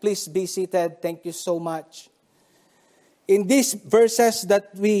 Amen. Please be seated. Thank you so much. In these verses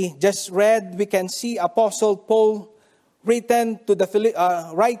that we just read, we can see Apostle Paul writing to the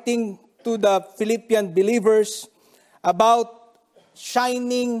Philippian believers about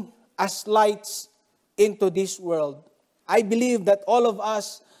shining as lights into this world. I believe that all of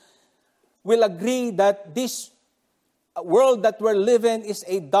us will agree that this world that we're living is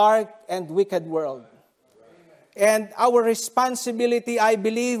a dark and wicked world. And our responsibility, I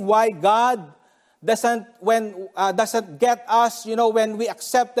believe, why God doesn't get us, when we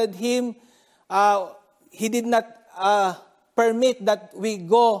accepted Him, He did not permit that we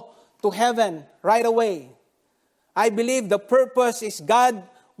go to heaven right away. I believe the purpose is God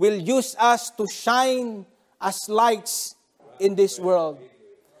will use us to shine as lights in this world.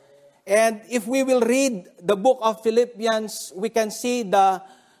 And if we will read the book of Philippians, we can see the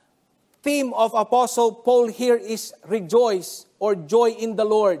theme of Apostle Paul here is rejoice or joy in the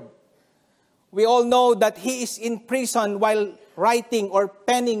Lord. We all know that he is in prison while writing or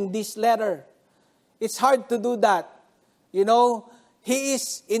penning this letter. It's hard to do that. He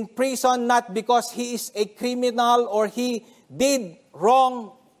is in prison not because he is a criminal or he did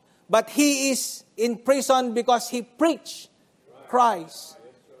wrong, but he is in prison because he preached Christ.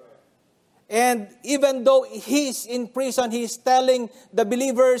 And even though he is in prison, he is telling the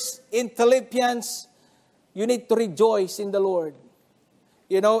believers in Philippians, you need to rejoice in the Lord,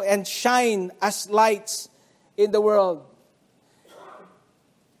 and shine as lights in the world.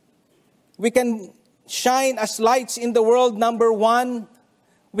 We can shine as lights in the world. Number one,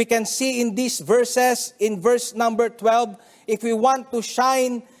 we can see in these verses, in verse number 12, if we want to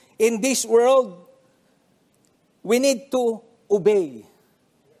shine in this world, we need to obey.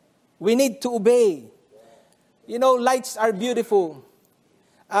 We need to obey. Lights are beautiful.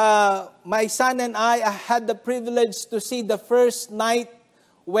 My son and I had the privilege to see the first night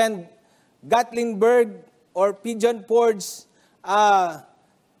when Gatlinburg or Pigeon Forge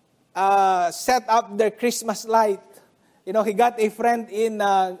set up their Christmas light. You know, he got a friend in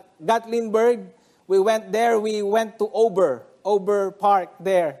Gatlinburg. We went there. We went to Ober Park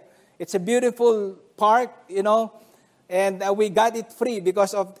there. It's a beautiful park, you know, and we got it free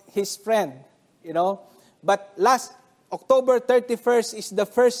because of his friend, you know. But last October 31st is the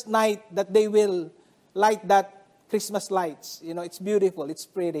first night that they will light that Christmas lights. You know, it's beautiful. It's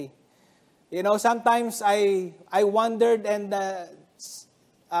pretty. You know, sometimes I wondered and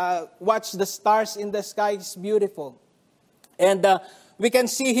watch the stars in the sky. It's beautiful. And we can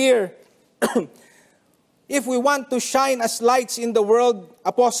see here, if we want to shine as lights in the world,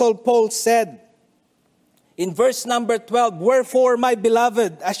 Apostle Paul said in verse number 12, "Wherefore, my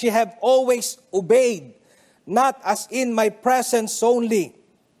beloved, as ye have always obeyed, not as in my presence only,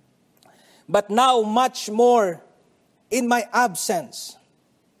 but now much more in my absence,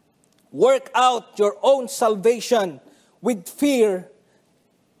 work out your own salvation with fear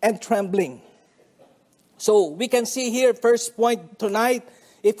and trembling." So we can see here, first point tonight,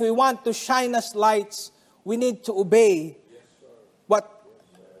 if we want to shine as lights, we need to obey what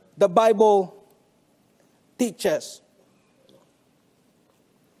the Bible teaches.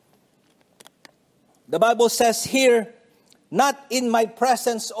 The Bible says here, not in my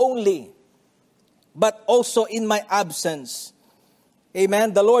presence only, but also in my absence.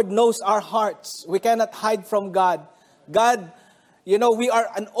 Amen. The Lord knows our hearts. We cannot hide from God. God, you know, we are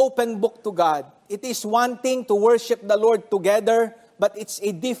an open book to God. It is one thing to worship the Lord together, but it's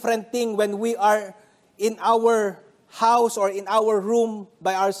a different thing when we are in our house or in our room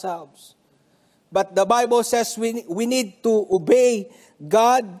by ourselves. But the Bible says we need to obey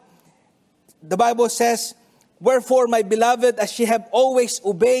God. The Bible says, "Wherefore, my beloved, as ye have always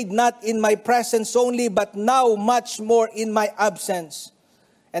obeyed, not in my presence only, but now much more in my absence."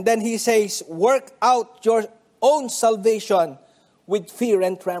 And then he says, "Work out your own salvation with fear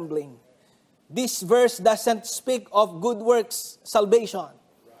and trembling." This verse doesn't speak of good works salvation.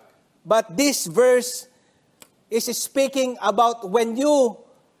 But this verse is speaking about when you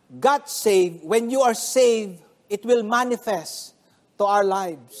got saved, when you are saved, it will manifest to our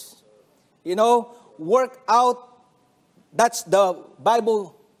lives. You know, work out, that's the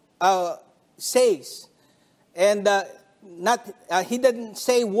Bible says. And he didn't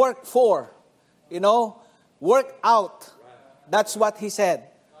say work for, you know, work out. That's what he said.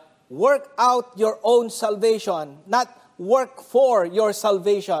 Work out your own salvation, not work for your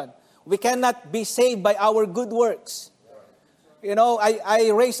salvation. We cannot be saved by our good works. You know, I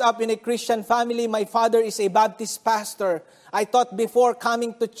raised up in a Christian family. My father is a Baptist pastor. I thought before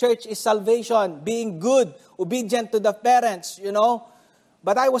coming to church is salvation, being good, obedient to the parents, you know.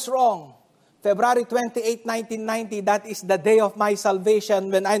 But I was wrong. February 28, 1990, that is the day of my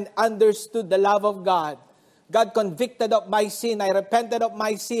salvation when I understood the love of God. God convicted of my sin. I repented of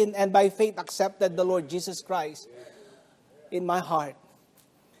my sin and by faith accepted the Lord Jesus Christ in my heart.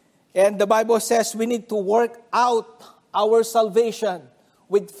 And the Bible says we need to work out our salvation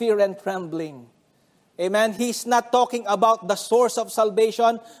with fear and trembling. Amen. He's not talking about the source of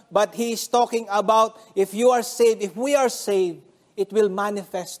salvation, but he's talking about if you are saved, if we are saved, it will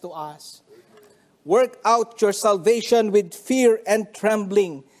manifest to us. Work out your salvation with fear and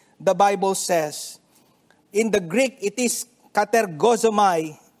trembling, the Bible says. In the Greek, it is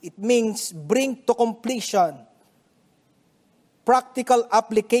katergozomai. It means bring to completion. Practical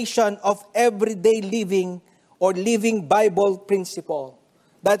application of everyday living or living Bible principle.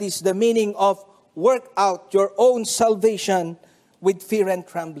 That is the meaning of work out your own salvation with fear and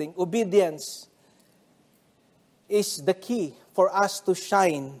trembling. Obedience is the key for us to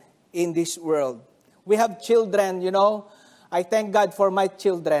shine in this world. We have children, you know. I thank God for my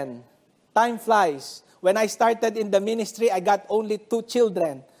children. Time flies. When I started in the ministry, I got only 2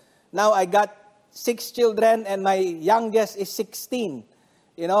 children. Now I got 6 children and my youngest is 16.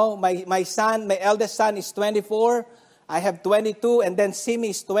 You know, my son, my eldest son is 24. I have 22 and then Simi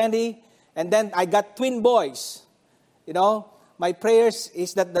is 20. And then I got twin boys. You know, my prayers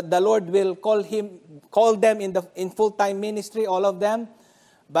is that the Lord will call them in full-time ministry, all of them.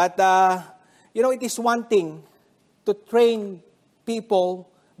 But, you know, it is one thing to train people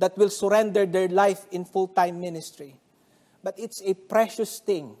that will surrender their life in full-time ministry. But it's a precious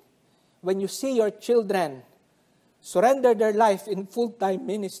thing when you see your children surrender their life in full-time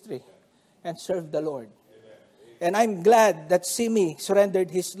ministry and serve the Lord. And I'm glad that Simi surrendered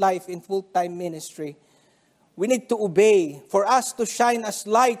his life in full-time ministry. We need to obey. For us to shine as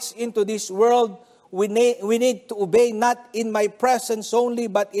lights into this world, we need to obey not in my presence only,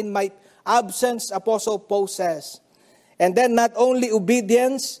 but in my absence, Apostle Paul says. And then not only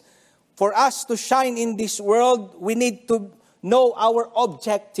obedience, for us to shine in this world, we need to know our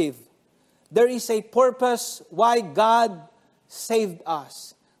objective. There is a purpose why God saved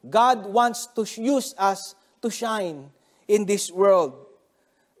us. God wants to use us to shine in this world.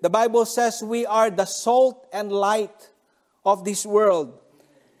 The Bible says we are the salt and light of this world.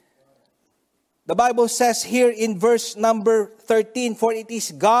 The Bible says here in verse number 13, "For it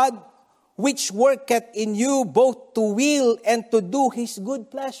is God which worketh in you both to will and to do His good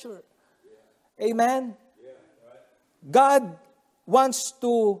pleasure." Amen? God wants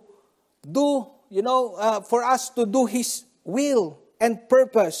to do, for us to do His will and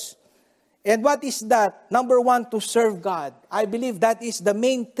purpose. And what is that? Number one, to serve God. I believe that is the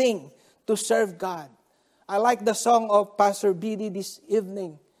main thing, to serve God. I like the song of Pastor B.D. this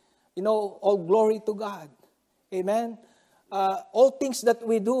evening. All glory to God. Amen? All things that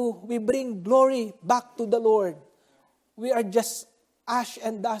we do, we bring glory back to the Lord. We are just ash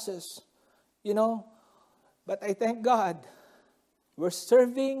and dust, But I thank God, we're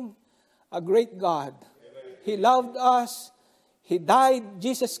serving a great God. He loved us. He died,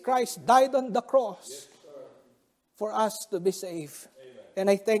 Jesus Christ died on the cross for us to be saved. And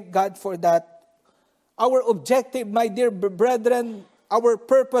I thank God for that. Our objective, my dear brethren, our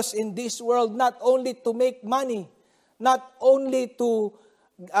purpose in this world, not only to make money, not only to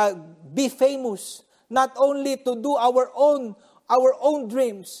be famous, not only to do our own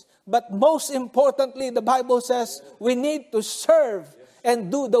dreams, but most importantly, the Bible says we need to serve and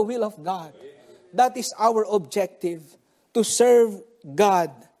do the will of God. That is our objective, to serve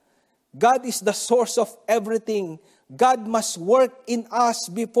God. God is the source of everything. God must work in us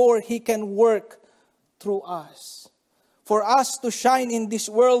before He can work through us. For us to shine in this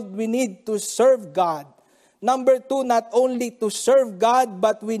world, we need to serve God. Number two, not only to serve God,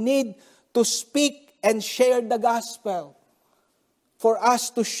 but we need to speak and share the gospel for us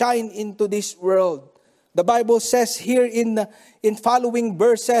to shine into this world. The Bible says here in following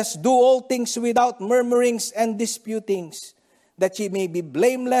verses, "Do all things without murmurings and disputings, that ye may be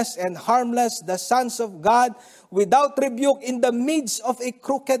blameless and harmless, the sons of God, without rebuke in the midst of a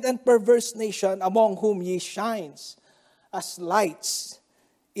crooked and perverse nation, among whom ye shines as lights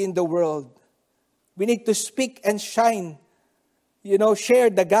in the world." We need to speak and shine, share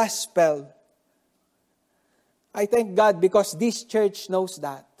the gospel. I thank God because this church knows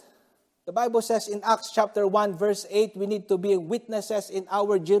that. The Bible says in Acts chapter 1 verse 8, we need to be witnesses in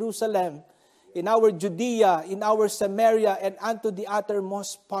our Jerusalem, in our Judea, in our Samaria, and unto the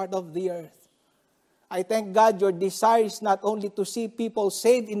uttermost part of the earth. I thank God your desire is not only to see people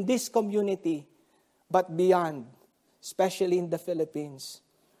saved in this community, but beyond, especially in the Philippines.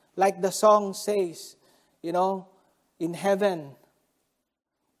 Like the song says, in heaven,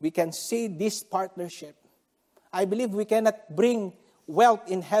 we can see this partnership. I believe we cannot bring wealth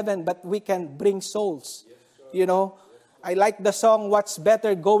in heaven, but we can bring souls. I like the song, "What's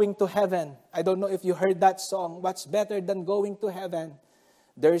Better Going to Heaven?" I don't know if you heard that song. What's better than going to heaven?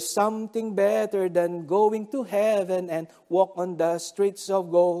 There's something better than going to heaven and walk on the streets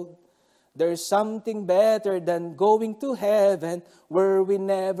of gold. There's something better than going to heaven where we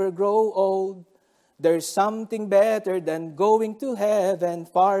never grow old. There's something better than going to heaven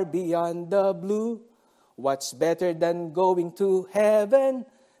far beyond the blue. What's better than going to heaven,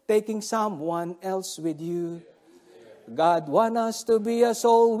 taking someone else with you? God wants us to be a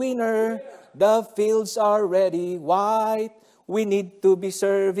soul winner. The fields are already white. We need to be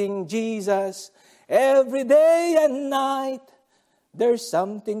serving Jesus every day and night. There's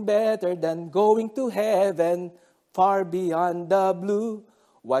something better than going to heaven far beyond the blue.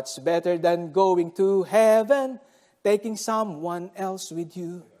 What's better than going to heaven, taking someone else with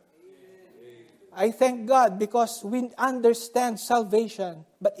you? I thank God because we understand salvation,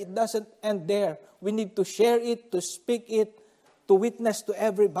 but it doesn't end there. We need to share it, to speak it, to witness to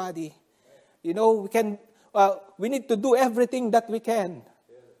everybody. We need to do everything that we can.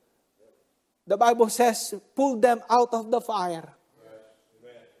 The Bible says, pull them out of the fire.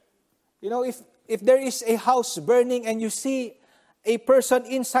 If there is a house burning and you see a person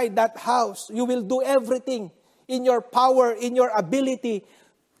inside that house, you will do everything in your power, in your ability.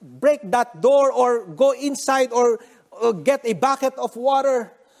 Break that door or go inside or get a bucket of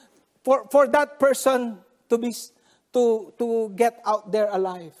water for that person to get out there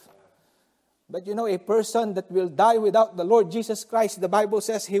alive. But a person that will die without the Lord Jesus Christ, the Bible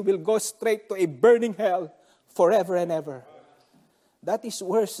says he will go straight to a burning hell forever and ever. That is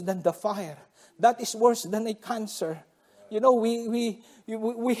worse than the fire. That is worse than a cancer.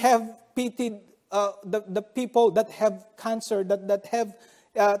 We have pitied the people that have cancer, that have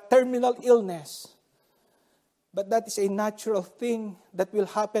terminal illness. But that is a natural thing that will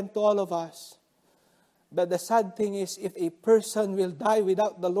happen to all of us. But the sad thing is, if a person will die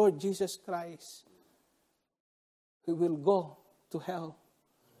without the Lord Jesus Christ, he will go to hell.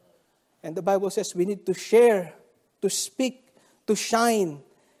 And the Bible says we need to share, to speak, to shine.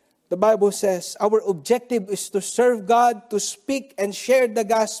 The Bible says our objective is to serve God, to speak and share the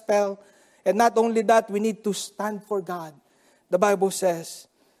gospel. And not only that, we need to stand for God. The Bible says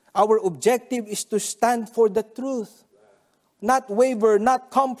our objective is to stand for the truth. Not waver,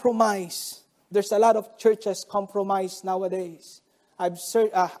 not compromise. There's a lot of churches compromise nowadays.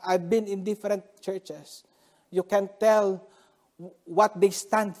 I've been in different churches. You can tell what they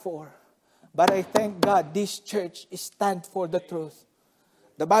stand for. But I thank God this church stands for the truth.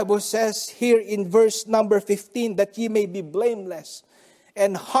 The Bible says here in verse number 15 that ye may be blameless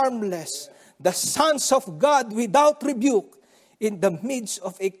and harmless, the sons of God without rebuke, in the midst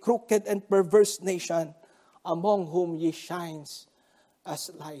of a crooked and perverse nation, among whom ye shines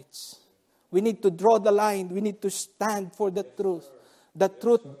as lights. We need to draw the line. We need to stand for the truth. The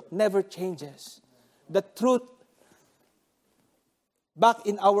truth never changes. The truth back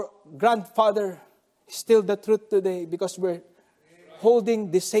in our grandfather is still the truth today because we're holding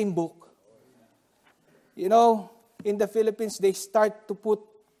the same book. You know, in the Philippines, they start to put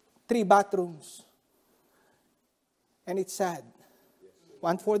 3 bathrooms. And it's sad.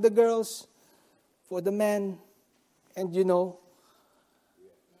 One for the girls, for the men, and you know,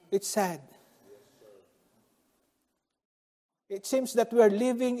 it's sad. It seems that we are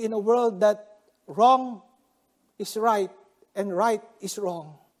living in a world that wrong is right and right is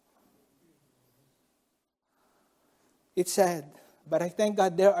wrong. It's sad. But I thank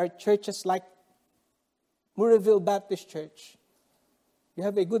God there are churches like Murrayville Baptist Church. You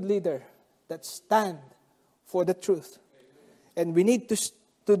have a good leader that stand for the truth. And we need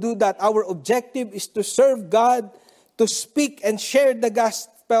to do that. Our objective is to serve God, to speak and share the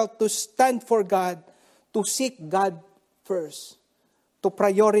gospel, to stand for God, to seek God first, to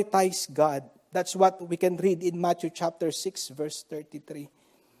prioritize God. That's what we can read in Matthew chapter 6, verse 33.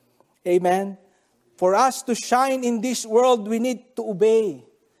 Amen. For us to shine in this world, we need to obey.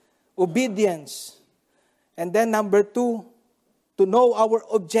 Obedience. And then number 2, to know our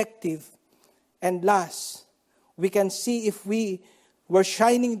objective. And last, we can see if we were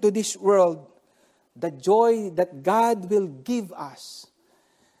shining to this world, the joy that God will give us.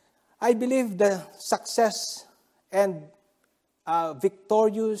 I believe the success and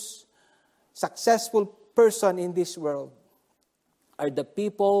victorious, successful person in this world are the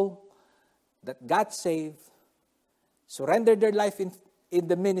people that got saved, surrendered their life in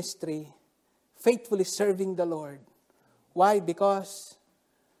the ministry, faithfully serving the Lord. Why? Because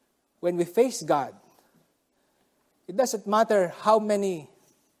when we face God, it doesn't matter how many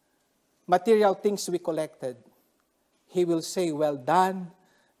material things we collected. He will say, well done,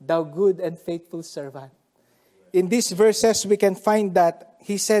 thou good and faithful servant. In these verses, we can find that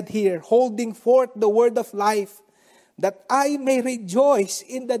he said here, holding forth the word of life, that I may rejoice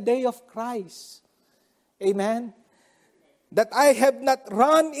in the day of Christ. Amen. That I have not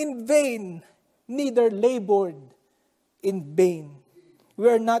run in vain, neither labored in vain. We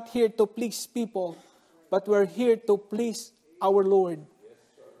are not here to please people, but we're here to please our Lord.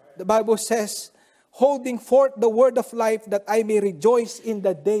 The Bible says, holding forth the word of life, that I may rejoice in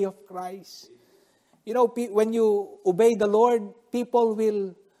the day of Christ. You know, when you obey the Lord, people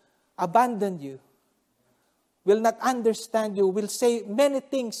will abandon you, will not understand you, will say many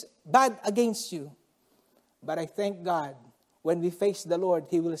things bad against you. But I thank God, when we face the Lord,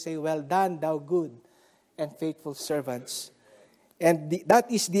 He will say, well done, thou good and faithful servants. And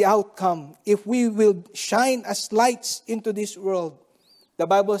that is the outcome. If we will shine as lights into this world, the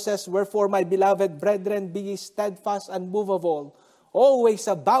Bible says, wherefore, my beloved brethren, be ye steadfast, unmovable, always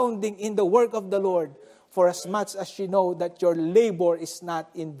abounding in the work of the Lord, for as much as you know that your labor is not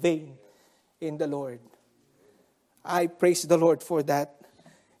in vain in the Lord. I praise the Lord for that.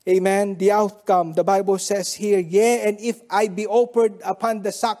 Amen. The outcome, the Bible says here, yea, and if I be offered upon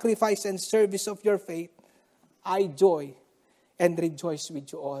the sacrifice and service of your faith, I joy and rejoice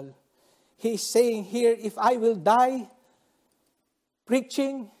with you all. He's saying here, if I will die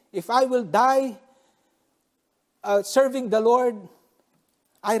preaching, if I will die serving the Lord,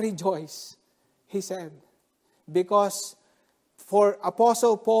 I rejoice, he said. Because for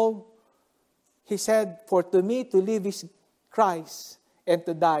Apostle Paul, he said, for to me to live is Christ, and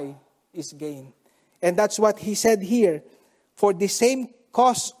to die is gain. And that's what he said here. For the same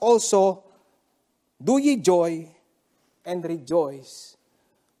cause also, do ye joy and rejoice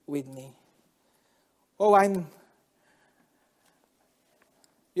with me. Oh, I'm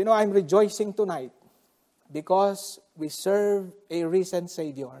rejoicing tonight because we serve a risen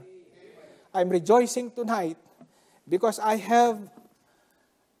Savior. I'm rejoicing tonight because I have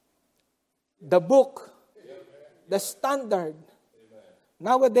the book, the standard.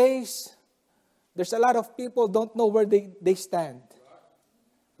 Nowadays, there's a lot of people don't know where they stand.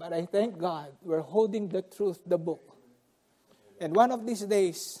 But I thank God we're holding the truth, the book. And one of these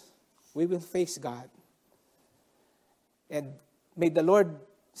days, we will face God. And may the Lord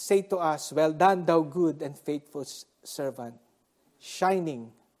say to us, well done, thou good and faithful servant,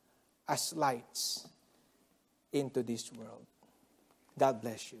 shining as lights into this world. God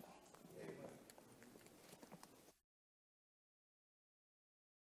bless you.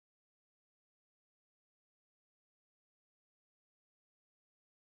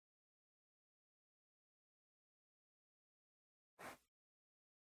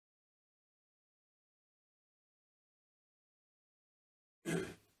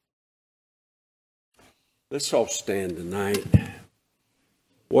 Let's all stand tonight.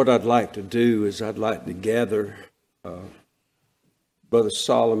 What I'd like to do is I'd like to gather Brother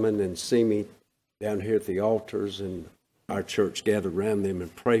Solomon and Simi down here at the altars, and our church gather around them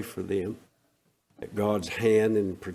and pray for them, that God's hand and